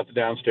floors throughout the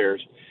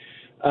downstairs.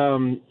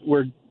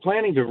 We're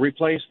planning to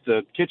replace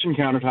the kitchen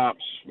countertops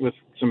with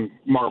some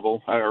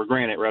marble, or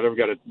granite, rather. We've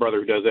got a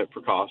brother who does that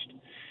for cost.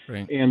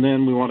 Right. And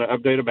then we want to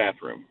update a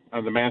bathroom,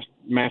 the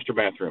master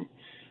bathroom.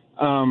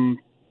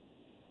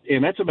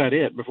 And that's about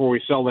it before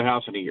we sell the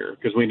house in a year,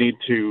 because we're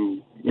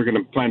going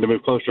to plan to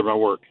move closer to my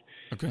work.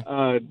 Okay.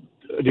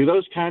 Do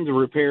those kinds of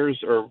repairs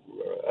or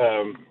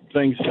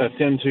things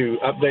tend to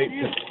update?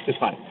 It's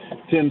fine.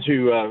 Tend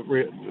to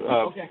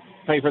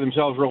pay for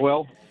themselves real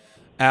well?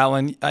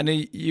 Alan, I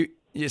know you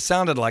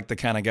sounded like the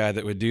kind of guy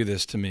that would do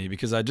this to me,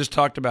 because I just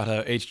talked about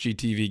how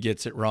HGTV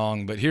gets it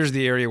wrong, but here's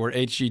the area where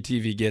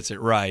HGTV gets it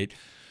right.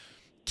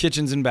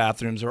 Kitchens and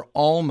bathrooms are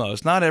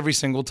almost, not every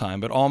single time,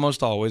 but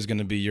almost always going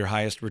to be your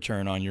highest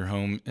return on your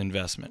home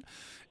investment.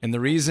 And the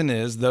reason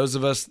is those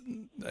of us,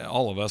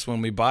 all of us,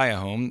 when we buy a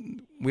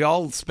home, we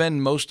all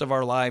spend most of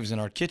our lives in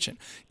our kitchen.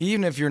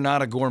 Even if you're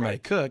not a gourmet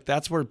cook,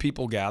 that's where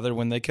people gather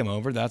when they come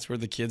over. That's where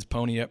the kids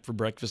pony up for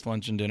breakfast,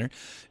 lunch, and dinner.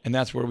 And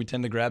that's where we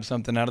tend to grab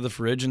something out of the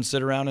fridge and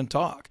sit around and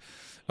talk.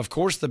 Of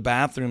course, the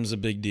bathroom's a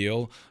big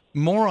deal.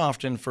 More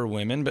often for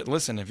women, but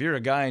listen, if you're a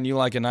guy and you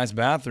like a nice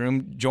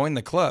bathroom, join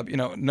the club.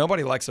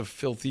 Nobody likes a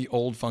filthy,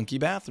 old, funky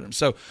bathroom.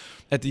 So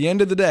at the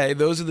end of the day,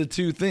 those are the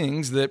two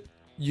things that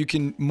you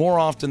can more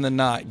often than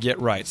not get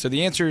right. So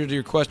the answer to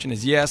your question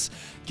is yes,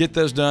 get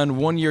those done.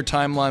 1-year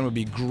timeline would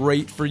be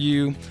great for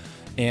you.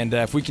 And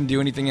if we can do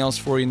anything else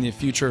for you in the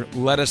future,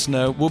 let us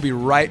know. We'll be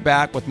right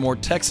back with more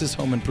Texas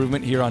Home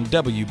Improvement here on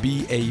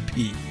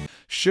WBAP.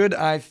 Should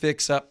I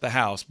fix up the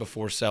house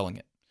before selling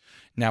it?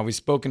 Now, we've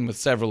spoken with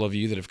several of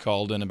you that have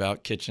called in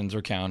about kitchens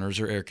or counters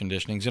or air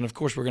conditionings, and of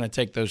course, we're going to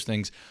take those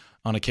things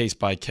on a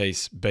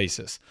case-by-case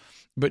basis.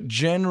 But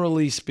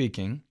generally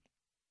speaking,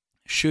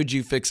 should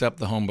you fix up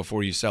the home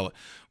before you sell it?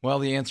 Well,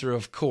 the answer,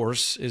 of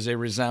course, is a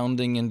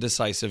resounding and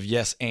decisive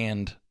yes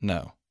and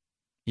no.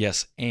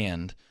 Yes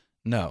and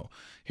no.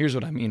 Here's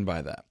what I mean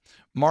by that.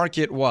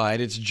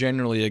 Market-wide, it's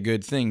generally a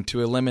good thing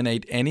to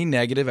eliminate any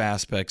negative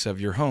aspects of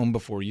your home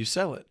before you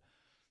sell it.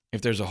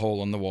 If there's a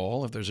hole in the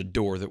wall, if there's a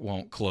door that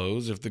won't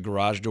close, if the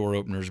garage door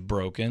opener's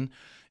broken,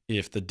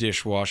 if the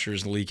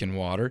dishwasher's leaking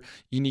water,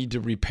 you need to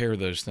repair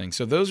those things.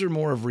 So those are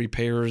more of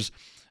repairs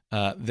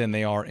than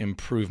they are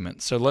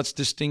improvements. So let's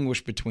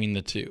distinguish between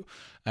the two.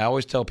 I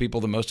always tell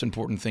people the most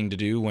important thing to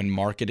do when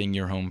marketing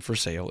your home for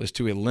sale is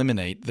to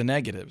eliminate the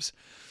negatives.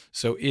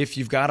 So if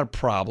you've got a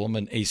problem,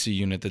 an AC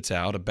unit that's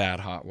out, a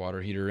bad hot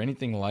water heater,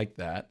 anything like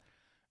that,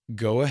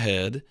 go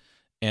ahead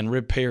and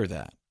repair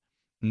that.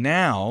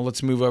 Now,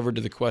 let's move over to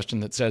the question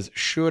that says,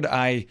 should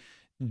I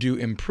do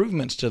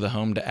improvements to the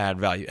home to add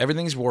value?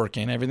 Everything's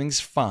working, everything's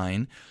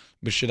fine,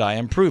 but should I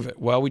improve it?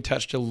 Well, we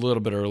touched a little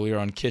bit earlier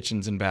on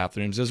kitchens and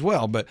bathrooms as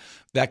well, but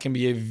that can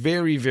be a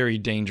very, very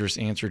dangerous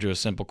answer to a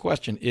simple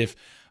question. If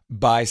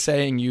by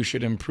saying you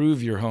should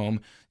improve your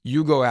home,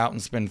 you go out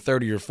and spend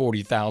 $30,000 or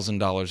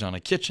 $40,000 on a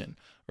kitchen,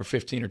 or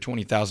 $15,000 or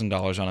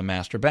 $20,000 on a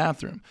master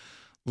bathroom.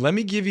 Let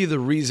me give you the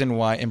reason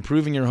why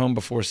improving your home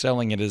before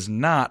selling it is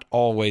not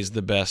always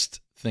the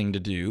best thing to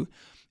do.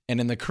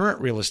 And in the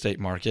current real estate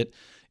market,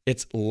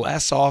 it's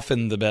less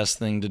often the best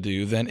thing to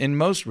do than in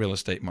most real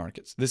estate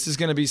markets. This is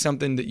going to be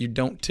something that you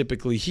don't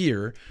typically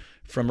hear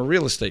from a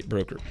real estate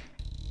broker.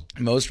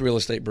 Most real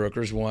estate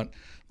brokers want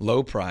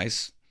low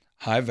price,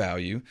 high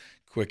value,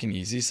 quick and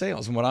easy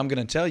sales. And what I'm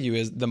going to tell you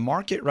is the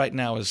market right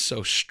now is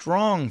so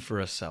strong for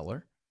a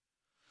seller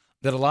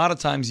that a lot of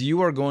times you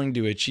are going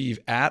to achieve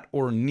at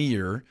or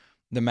near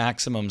the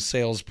maximum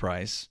sales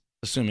price,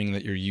 assuming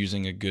that you're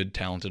using a good,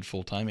 talented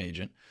full-time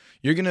agent.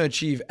 You're going to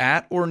achieve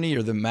at or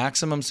near the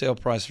maximum sale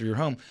price for your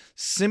home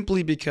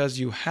simply because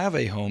you have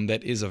a home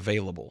that is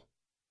available.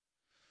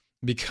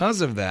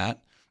 Because of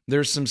that,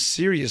 there's some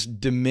serious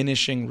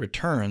diminishing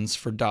returns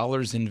for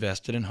dollars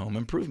invested in home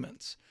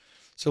improvements.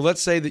 So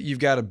let's say that you've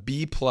got a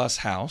B-plus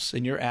house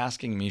and you're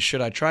asking me,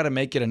 should I try to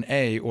make it an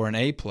A or an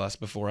A-plus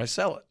before I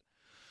sell it?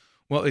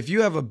 Well, if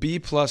you have a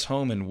B-plus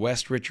home in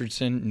West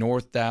Richardson,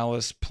 North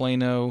Dallas,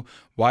 Plano,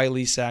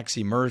 Wiley, Saxe,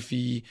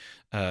 Murphy,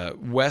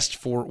 West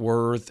Fort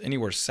Worth,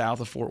 anywhere south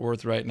of Fort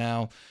Worth right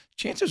now,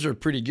 chances are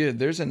pretty good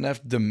there's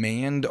enough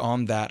demand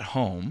on that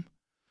home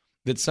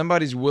that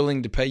somebody's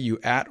willing to pay you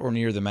at or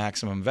near the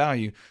maximum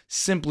value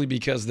simply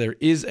because there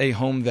is a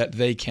home that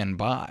they can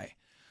buy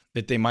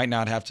that they might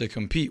not have to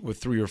compete with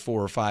 3 or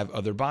 4 or 5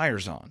 other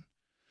buyers on.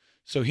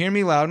 So hear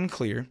me loud and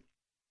clear.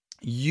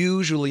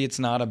 Usually it's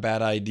not a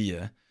bad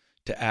idea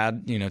to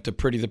add, to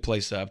pretty the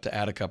place up, to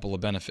add a couple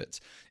of benefits.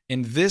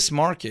 In this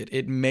market,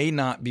 it may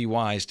not be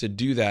wise to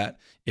do that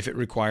if it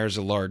requires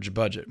a large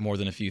budget, more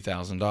than a few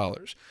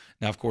 $1,000s.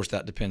 Now, of course,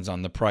 that depends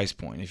on the price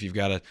point. If you've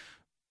got a,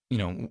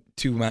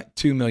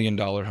 $2 million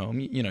home,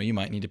 you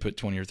might need to put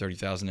 $20,000 or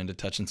 $30,000 into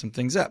touching some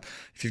things up.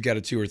 If you've got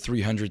a $200,000 or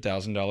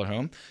 $300,000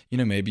 home,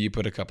 maybe you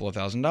put a couple of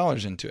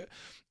 $1,000s into it,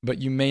 but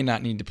you may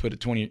not need to put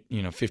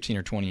 15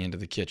 or 20 into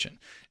the kitchen.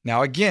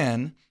 Now,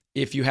 again,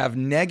 if you have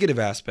negative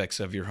aspects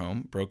of your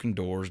home, broken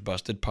doors,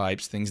 busted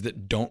pipes, things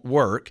that don't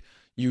work,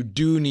 you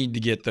do need to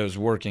get those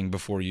working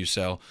before you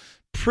sell,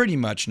 pretty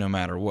much no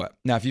matter what.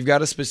 Now, if you've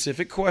got a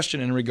specific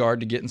question in regard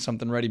to getting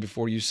something ready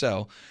before you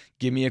sell,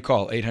 give me a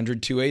call,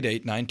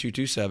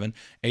 800-288-9227,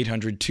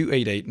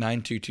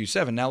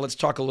 800-288-9227. Now, let's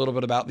talk a little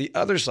bit about the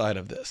other side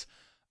of this.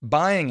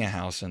 Buying a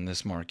house in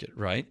this market,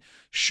 right?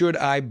 Should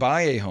I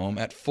buy a home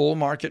at full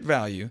market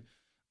value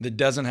that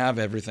doesn't have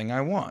everything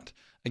I want?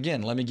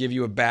 Again, let me give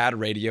you a bad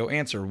radio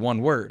answer.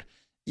 One word.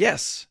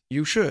 Yes,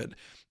 you should.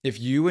 If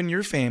you and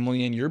your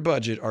family and your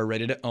budget are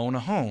ready to own a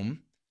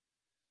home,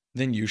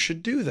 then you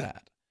should do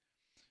that.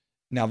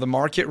 Now, the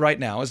market right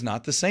now is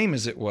not the same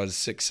as it was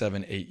 6,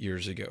 7, 8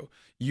 years ago.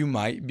 You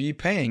might be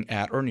paying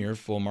at or near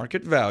full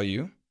market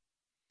value,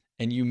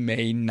 and you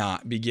may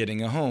not be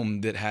getting a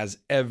home that has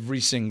every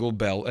single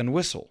bell and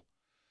whistle.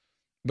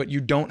 But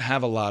you don't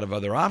have a lot of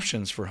other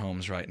options for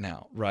homes right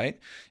now, right?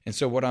 And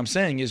so what I'm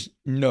saying is,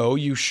 no,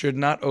 you should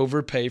not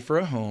overpay for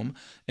a home,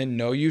 and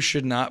no, you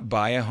should not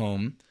buy a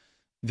home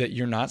that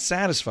you're not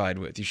satisfied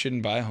with. You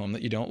shouldn't buy a home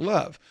that you don't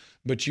love.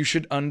 But you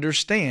should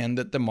understand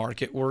that the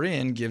market we're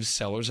in gives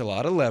sellers a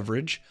lot of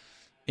leverage,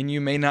 and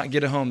you may not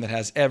get a home that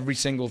has every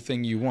single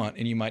thing you want,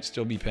 and you might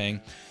still be paying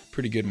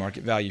pretty good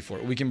market value for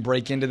it. We can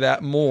break into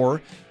that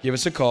more. Give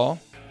us a call.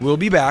 We'll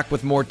be back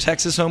with more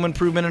Texas home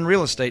improvement and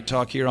real estate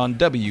talk here on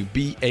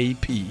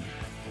WBAP.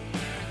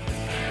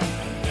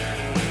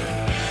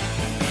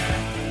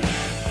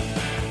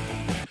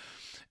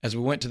 As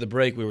we went to the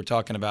break, we were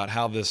talking about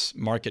how this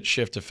market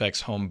shift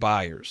affects home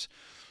buyers.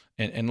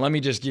 And let me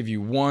just give you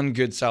one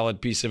good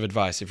solid piece of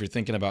advice if you're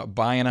thinking about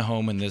buying a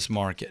home in this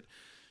market.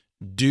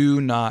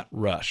 Do not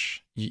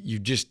rush. You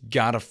just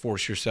got to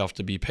force yourself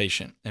to be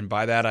patient. And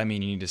by that, I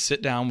mean you need to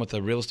sit down with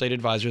a real estate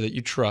advisor that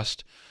you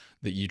trust,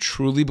 that you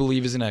truly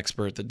believe is an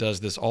expert, that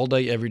does this all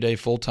day, every day,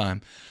 full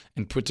time,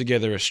 and put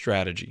together a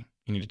strategy.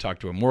 You need to talk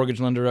to a mortgage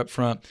lender up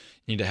front.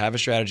 You need to have a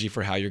strategy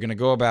for how you're going to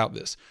go about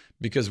this.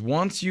 Because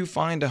once you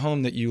find a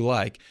home that you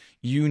like,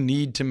 you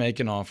need to make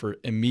an offer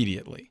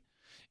immediately.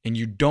 And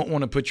you don't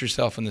want to put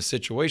yourself in the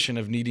situation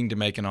of needing to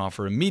make an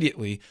offer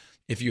immediately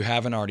if you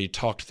haven't already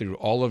talked through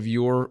all of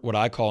your, what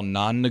I call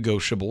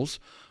non-negotiables,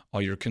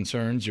 all your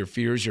concerns, your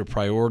fears, your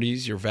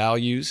priorities, your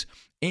values,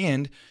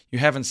 and you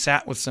haven't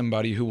sat with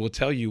somebody who will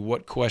tell you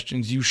what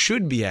questions you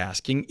should be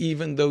asking,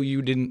 even though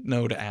you didn't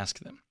know to ask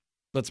them.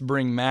 Let's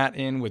bring Matt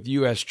in with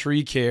U.S.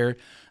 Tree Care.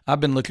 I've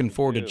been looking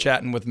forward to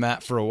chatting with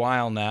Matt for a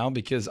while now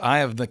because I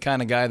am the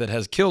kind of guy that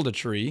has killed a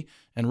tree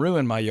and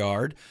ruined my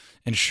yard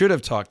and should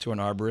have talked to an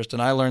arborist,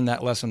 and I learned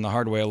that lesson the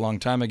hard way a long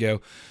time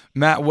ago.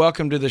 Matt,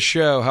 welcome to the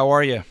show. How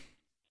are you?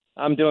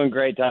 I'm doing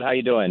great, Todd. How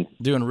you doing?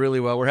 Doing really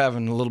well. We're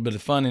having a little bit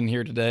of fun in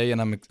here today,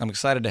 and I'm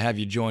excited to have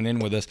you join in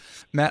with us.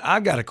 Matt,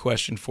 I've got a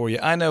question for you.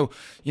 I know,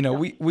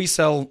 we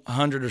sell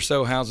 100 or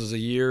so houses a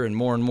year and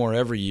more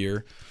every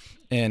year,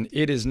 and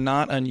it is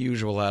not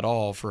unusual at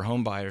all for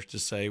home buyers to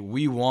say,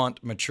 we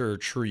want mature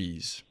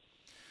trees.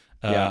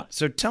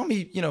 So tell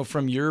me,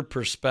 from your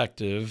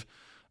perspective,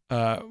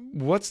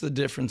 What's the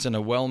difference in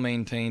a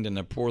well-maintained and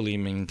a poorly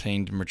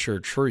maintained mature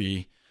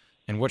tree,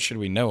 and what should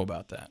we know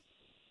about that?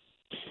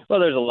 Well,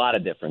 there's a lot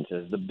of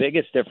differences. The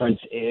biggest difference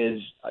is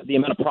the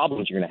amount of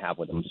problems you're going to have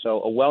with them.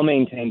 So a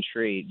well-maintained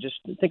tree, just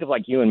think of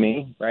like you and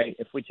me, right?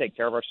 If we take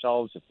care of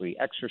ourselves, if we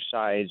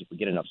exercise, if we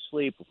get enough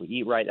sleep, if we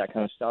eat right, that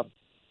kind of stuff,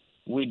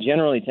 we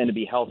generally tend to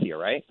be healthier,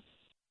 right?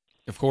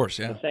 Of course,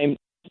 yeah. The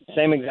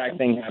same exact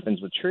thing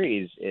happens with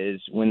trees is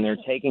when they're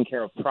taken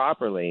care of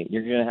properly,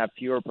 you're going to have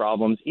fewer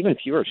problems, even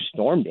fewer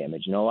storm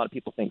damage. You know, a lot of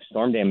people think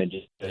storm damage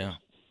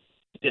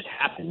just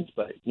happens,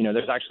 but, you know,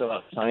 there's actually a lot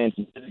of science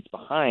and physics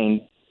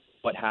behind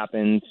what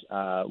happens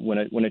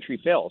when a tree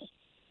fails.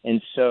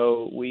 And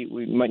so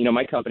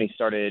my company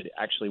started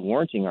actually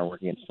warranting our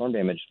work against storm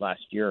damage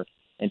last year.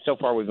 And so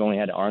far we've only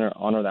had to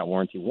honor that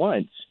warranty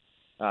once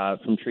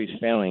from trees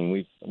failing.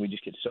 We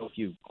just get so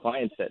few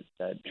clients that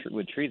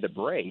with trees that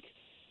break.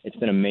 It's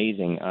been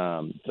amazing.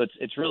 So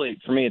it's really,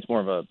 for me, it's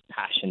more of a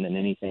passion than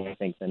anything, I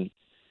think, than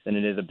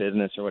it is a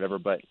business or whatever.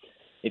 But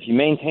if you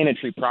maintain a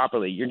tree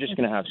properly, you're just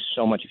going to have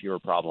so much fewer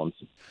problems.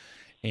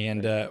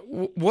 And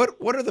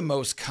what are the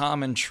most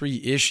common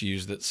tree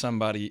issues that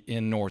somebody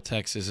in North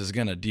Texas is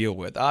going to deal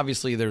with?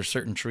 Obviously, there are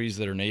certain trees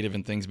that are native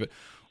and things, but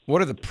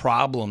what are the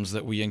problems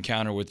that we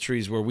encounter with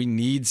trees where we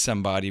need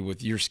somebody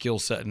with your skill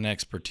set and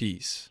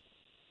expertise?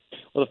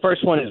 Well, the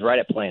first one is right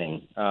at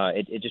planting.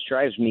 It just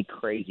drives me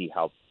crazy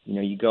how, you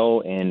know, you go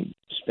and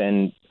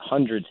spend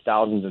hundreds,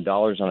 thousands of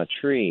dollars on a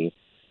tree,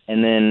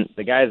 and then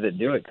the guys that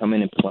do it come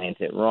in and plant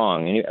it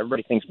wrong. And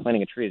everybody thinks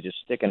planting a tree is just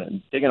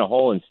digging a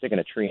hole and sticking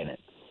a tree in it.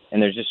 And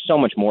there's just so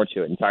much more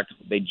to it. In fact,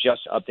 they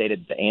just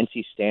updated the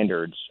ANSI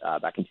standards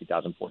back in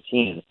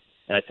 2014.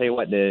 And I tell you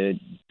what, the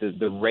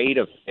rate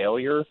of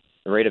failure,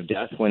 the rate of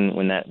death when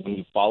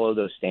you follow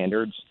those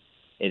standards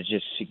is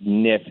just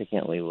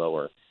significantly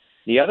lower.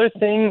 The other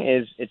thing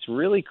is it's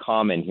really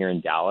common here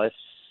in Dallas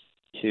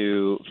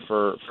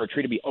for a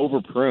tree to be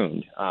over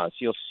pruned. So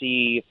you'll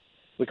see,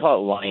 we call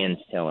it lion's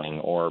tailing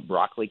or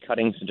broccoli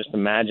cutting. So just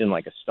imagine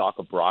like a stalk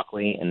of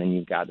broccoli, and then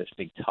you've got this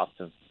big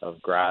tuft of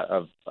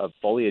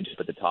foliage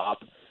at the top.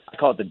 I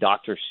call it the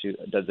Dr.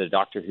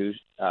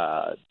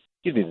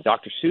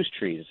 Seuss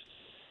trees,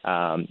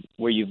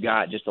 where you've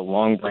got just a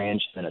long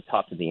branch and a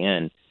tuft at the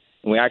end.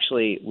 And we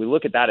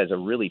look at that as a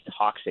really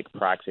toxic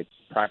practice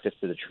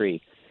to the tree.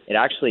 It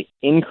actually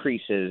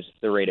increases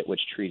the rate at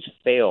which trees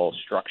fail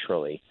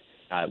structurally.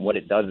 What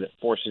it does is it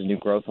forces new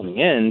growth on the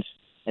ends,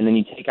 and then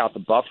you take out the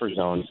buffer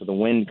zone, so the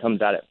wind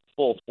comes out at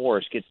full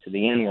force, gets to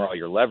the end where all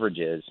your leverage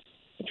is,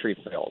 the tree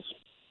fails.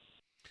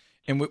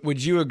 And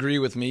would you agree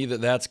with me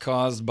that that's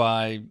caused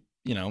by,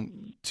 you know,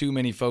 too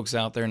many folks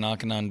out there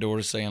knocking on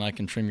doors saying I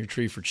can trim your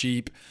tree for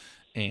cheap,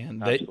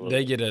 and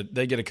they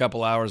get a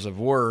couple hours of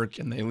work,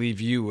 and they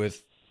leave you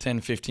with 10,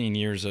 15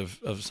 years of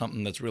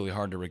something that's really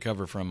hard to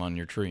recover from on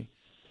your tree?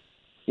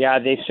 Yeah,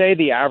 they say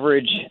the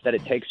average that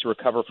it takes to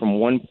recover from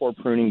one poor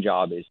pruning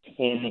job is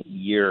 10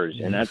 years,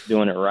 and that's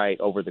doing it right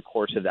over the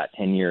course of that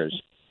 10 years.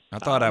 I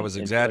thought I was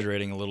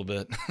exaggerating a little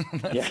bit.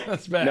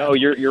 That's bad. No,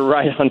 you're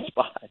right on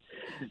spot.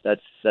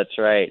 That's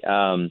right.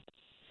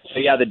 So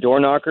yeah, the door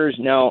knockers.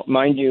 Now,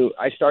 mind you,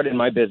 I started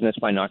my business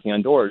by knocking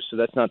on doors, so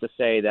that's not to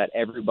say that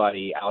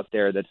everybody out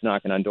there that's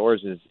knocking on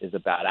doors is a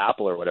bad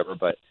apple or whatever,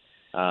 but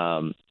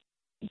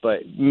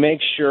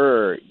make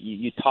sure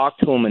you talk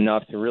to them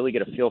enough to really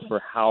get a feel for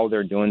how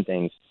they're doing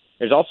things.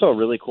 There's also a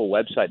really cool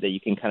website that you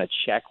can kind of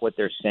check what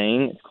they're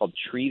saying. It's called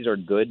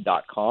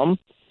treesaregood.com.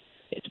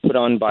 It's put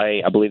on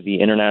by, I believe,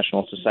 the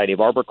International Society of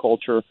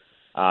Arboriculture,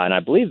 and I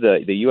believe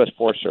the U.S.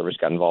 Forest Service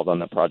got involved on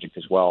that project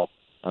as well.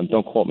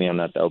 Don't quote me on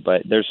that, though.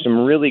 But there's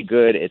some really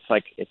good, it's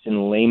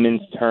in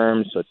layman's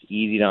terms, so it's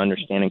easy to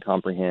understand and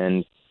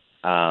comprehend.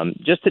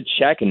 Just to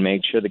check and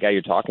make sure the guy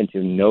you're talking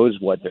to knows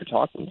what they're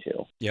talking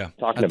to. Yeah,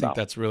 I think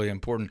that's really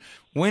important.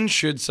 When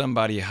should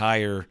somebody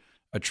hire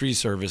a tree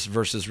service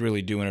versus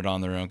really doing it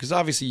on their own? Because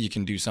obviously you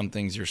can do some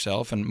things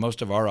yourself, and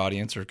most of our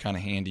audience are kind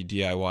of handy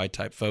DIY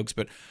type folks.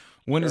 But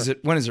when is it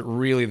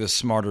really the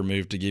smarter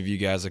move to give you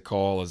guys a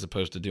call as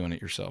opposed to doing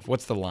it yourself?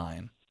 What's the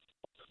line?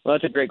 Well,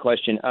 that's a great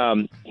question.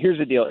 Here's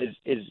the deal: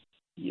 is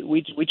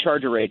we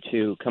charge a rate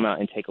to come out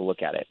and take a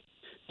look at it.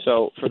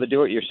 So for the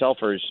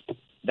do-it-yourselfers,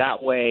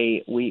 that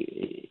way,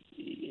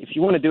 if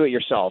you want to do it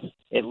yourself,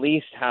 at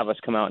least have us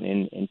come out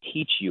and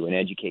teach you and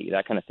educate you,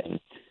 that kind of thing.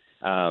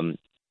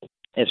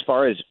 As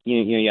far as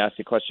you asked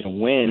the question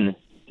when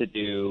to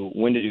do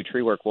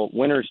tree work. Well,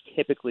 winter's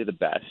typically the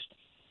best,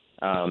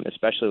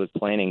 especially with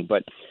planting.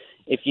 But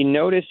if you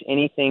notice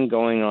anything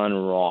going on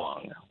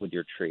wrong with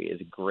your tree, is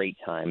a great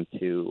time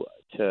to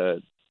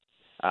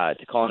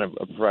call in a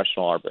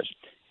professional arborist.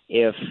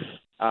 If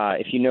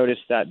you notice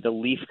that the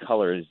leaf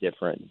color is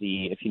different,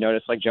 if you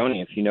notice, like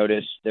Joni, if you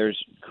notice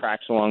there's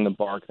cracks along the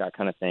bark, that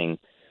kind of thing,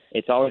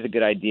 it's always a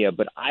good idea.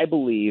 But I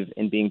believe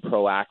in being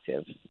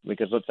proactive,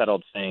 because what's that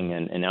old saying?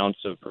 An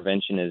ounce of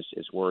prevention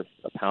is worth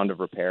a pound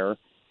of repair.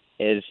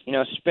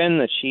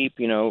 Spend the cheap,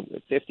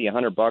 $50,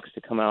 $100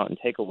 to come out and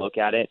take a look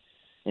at it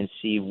and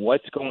see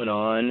what's going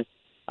on.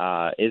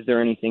 Is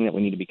there anything that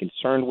we need to be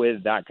concerned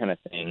with? That kind of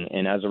thing.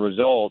 And as a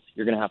result,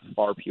 you're going to have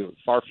far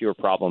fewer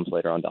problems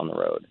later on down the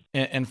road.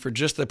 And for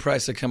just the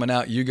price of coming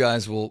out, you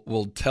guys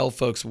will tell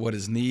folks what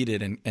is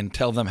needed and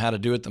tell them how to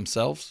do it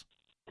themselves?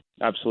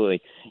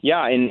 Absolutely.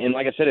 Yeah, and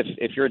like I said,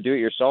 if you're a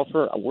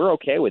do-it-yourselfer, we're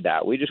okay with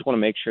that. We just want to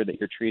make sure that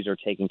your trees are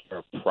taken care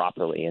of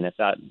properly. And if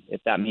that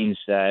means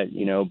that,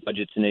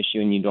 budget's an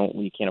issue and you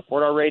can't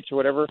afford our rates or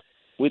whatever,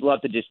 we'd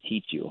love to just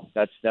teach you.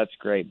 That's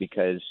great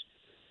because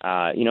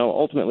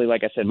ultimately,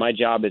 like I said, my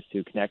job is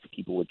to connect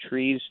people with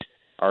trees.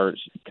 Our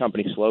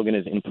company slogan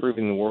is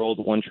improving the world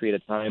one tree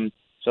at a time.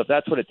 So if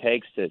that's what it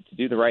takes to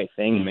do the right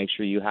thing and make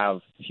sure you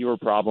have fewer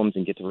problems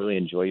and get to really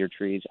enjoy your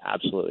trees,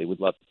 absolutely. We'd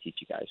love to teach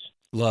you guys.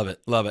 Love it.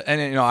 Love it.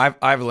 And,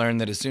 I've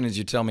learned that as soon as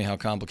you tell me how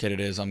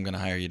complicated it is, I'm going to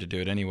hire you to do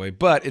it anyway.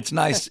 But it's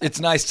nice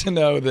to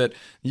know that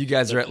you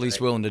guys are at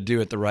least willing to do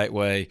it the right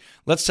way.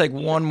 Let's take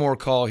one more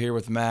call here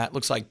with Matt.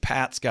 Looks like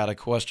Pat's got a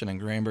question in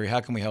Granbury.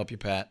 How can we help you,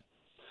 Pat?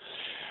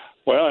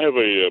 Well, I have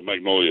a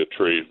magnolia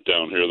tree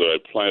down here that I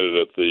planted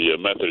at the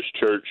Methodist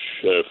Church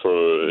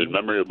in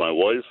memory of my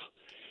wife.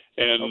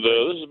 And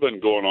this has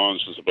been going on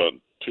since about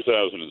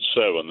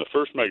 2007. The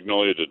first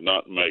magnolia did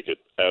not make it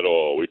at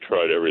all. We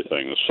tried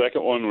everything. The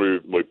second one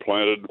we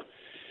planted,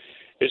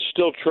 it's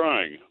still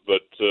trying,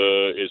 but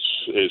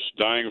it's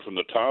dying from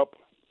the top.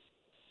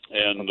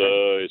 And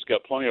it's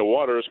got plenty of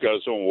water. It's got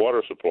its own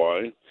water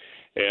supply.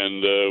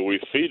 And we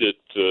feed it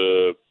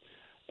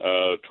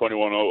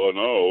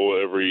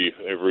 2100 every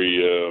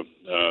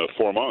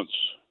 4 months.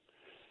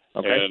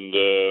 Okay. And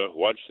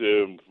watch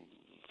the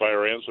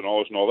fire ants and all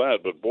this and all that,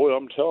 but boy,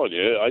 I'm telling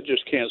you, I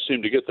just can't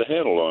seem to get the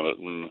handle on it.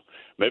 And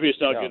maybe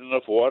it's not getting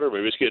enough water,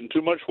 maybe it's getting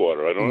too much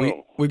water. I don't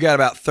know. We've got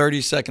about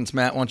 30 seconds,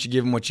 Matt. Why don't you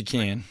give them what you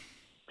can?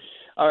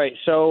 All right.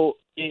 So,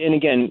 and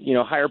again,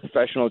 hire a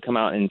professional to come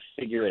out and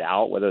figure it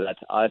out, whether that's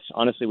us.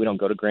 Honestly, we don't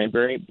go to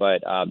Granbury,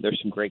 but there's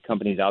some great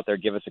companies out there.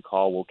 Give us a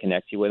call. We'll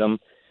connect you with them.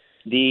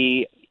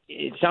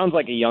 It sounds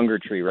like a younger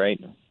tree, right?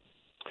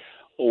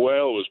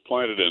 Well, it was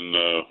planted in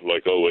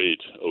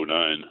 08,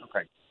 09.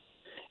 Okay.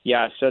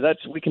 Yeah, so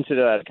we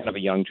consider that kind of a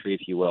young tree,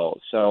 if you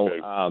will. So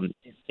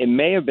it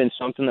may have been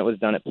something that was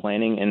done at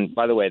planting. And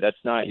by the way, that's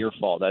not your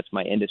fault. That's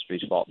my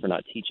industry's fault for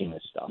not teaching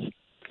this stuff.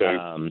 Okay.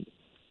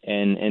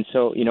 And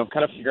so,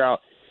 kind of figure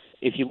out,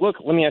 if you look,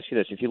 let me ask you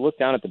this. If you look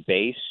down at the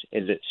base,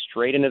 is it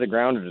straight into the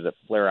ground or does it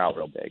flare out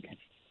real big?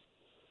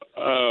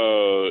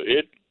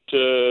 It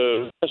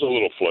has a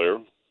little flare.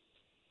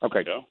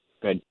 Okay,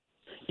 good.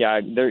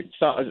 Yeah,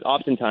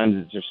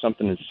 oftentimes there's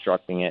something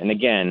obstructing it. And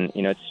again,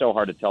 it's so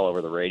hard to tell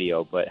over the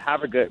radio, but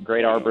have a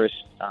great arborist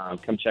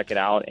come check it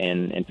out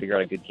and figure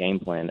out a good game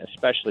plan,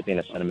 especially being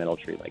a sentimental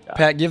tree like that.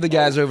 Pat, give the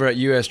guys over at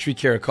US Tree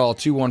Care a call,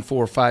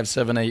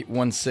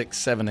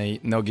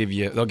 214-578-1678, and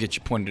they'll get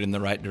you pointed in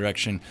the right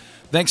direction.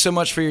 Thanks so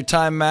much for your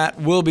time, Matt.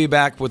 We'll be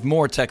back with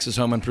more Texas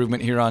Home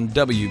Improvement here on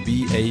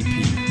WBAP.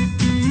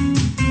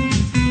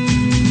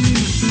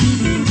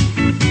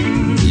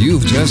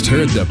 You've just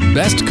heard the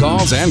best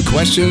calls and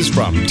questions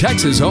from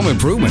Texas Home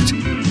Improvement.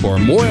 For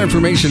more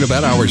information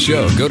about our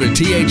show, go to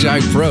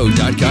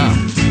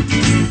thipro.com.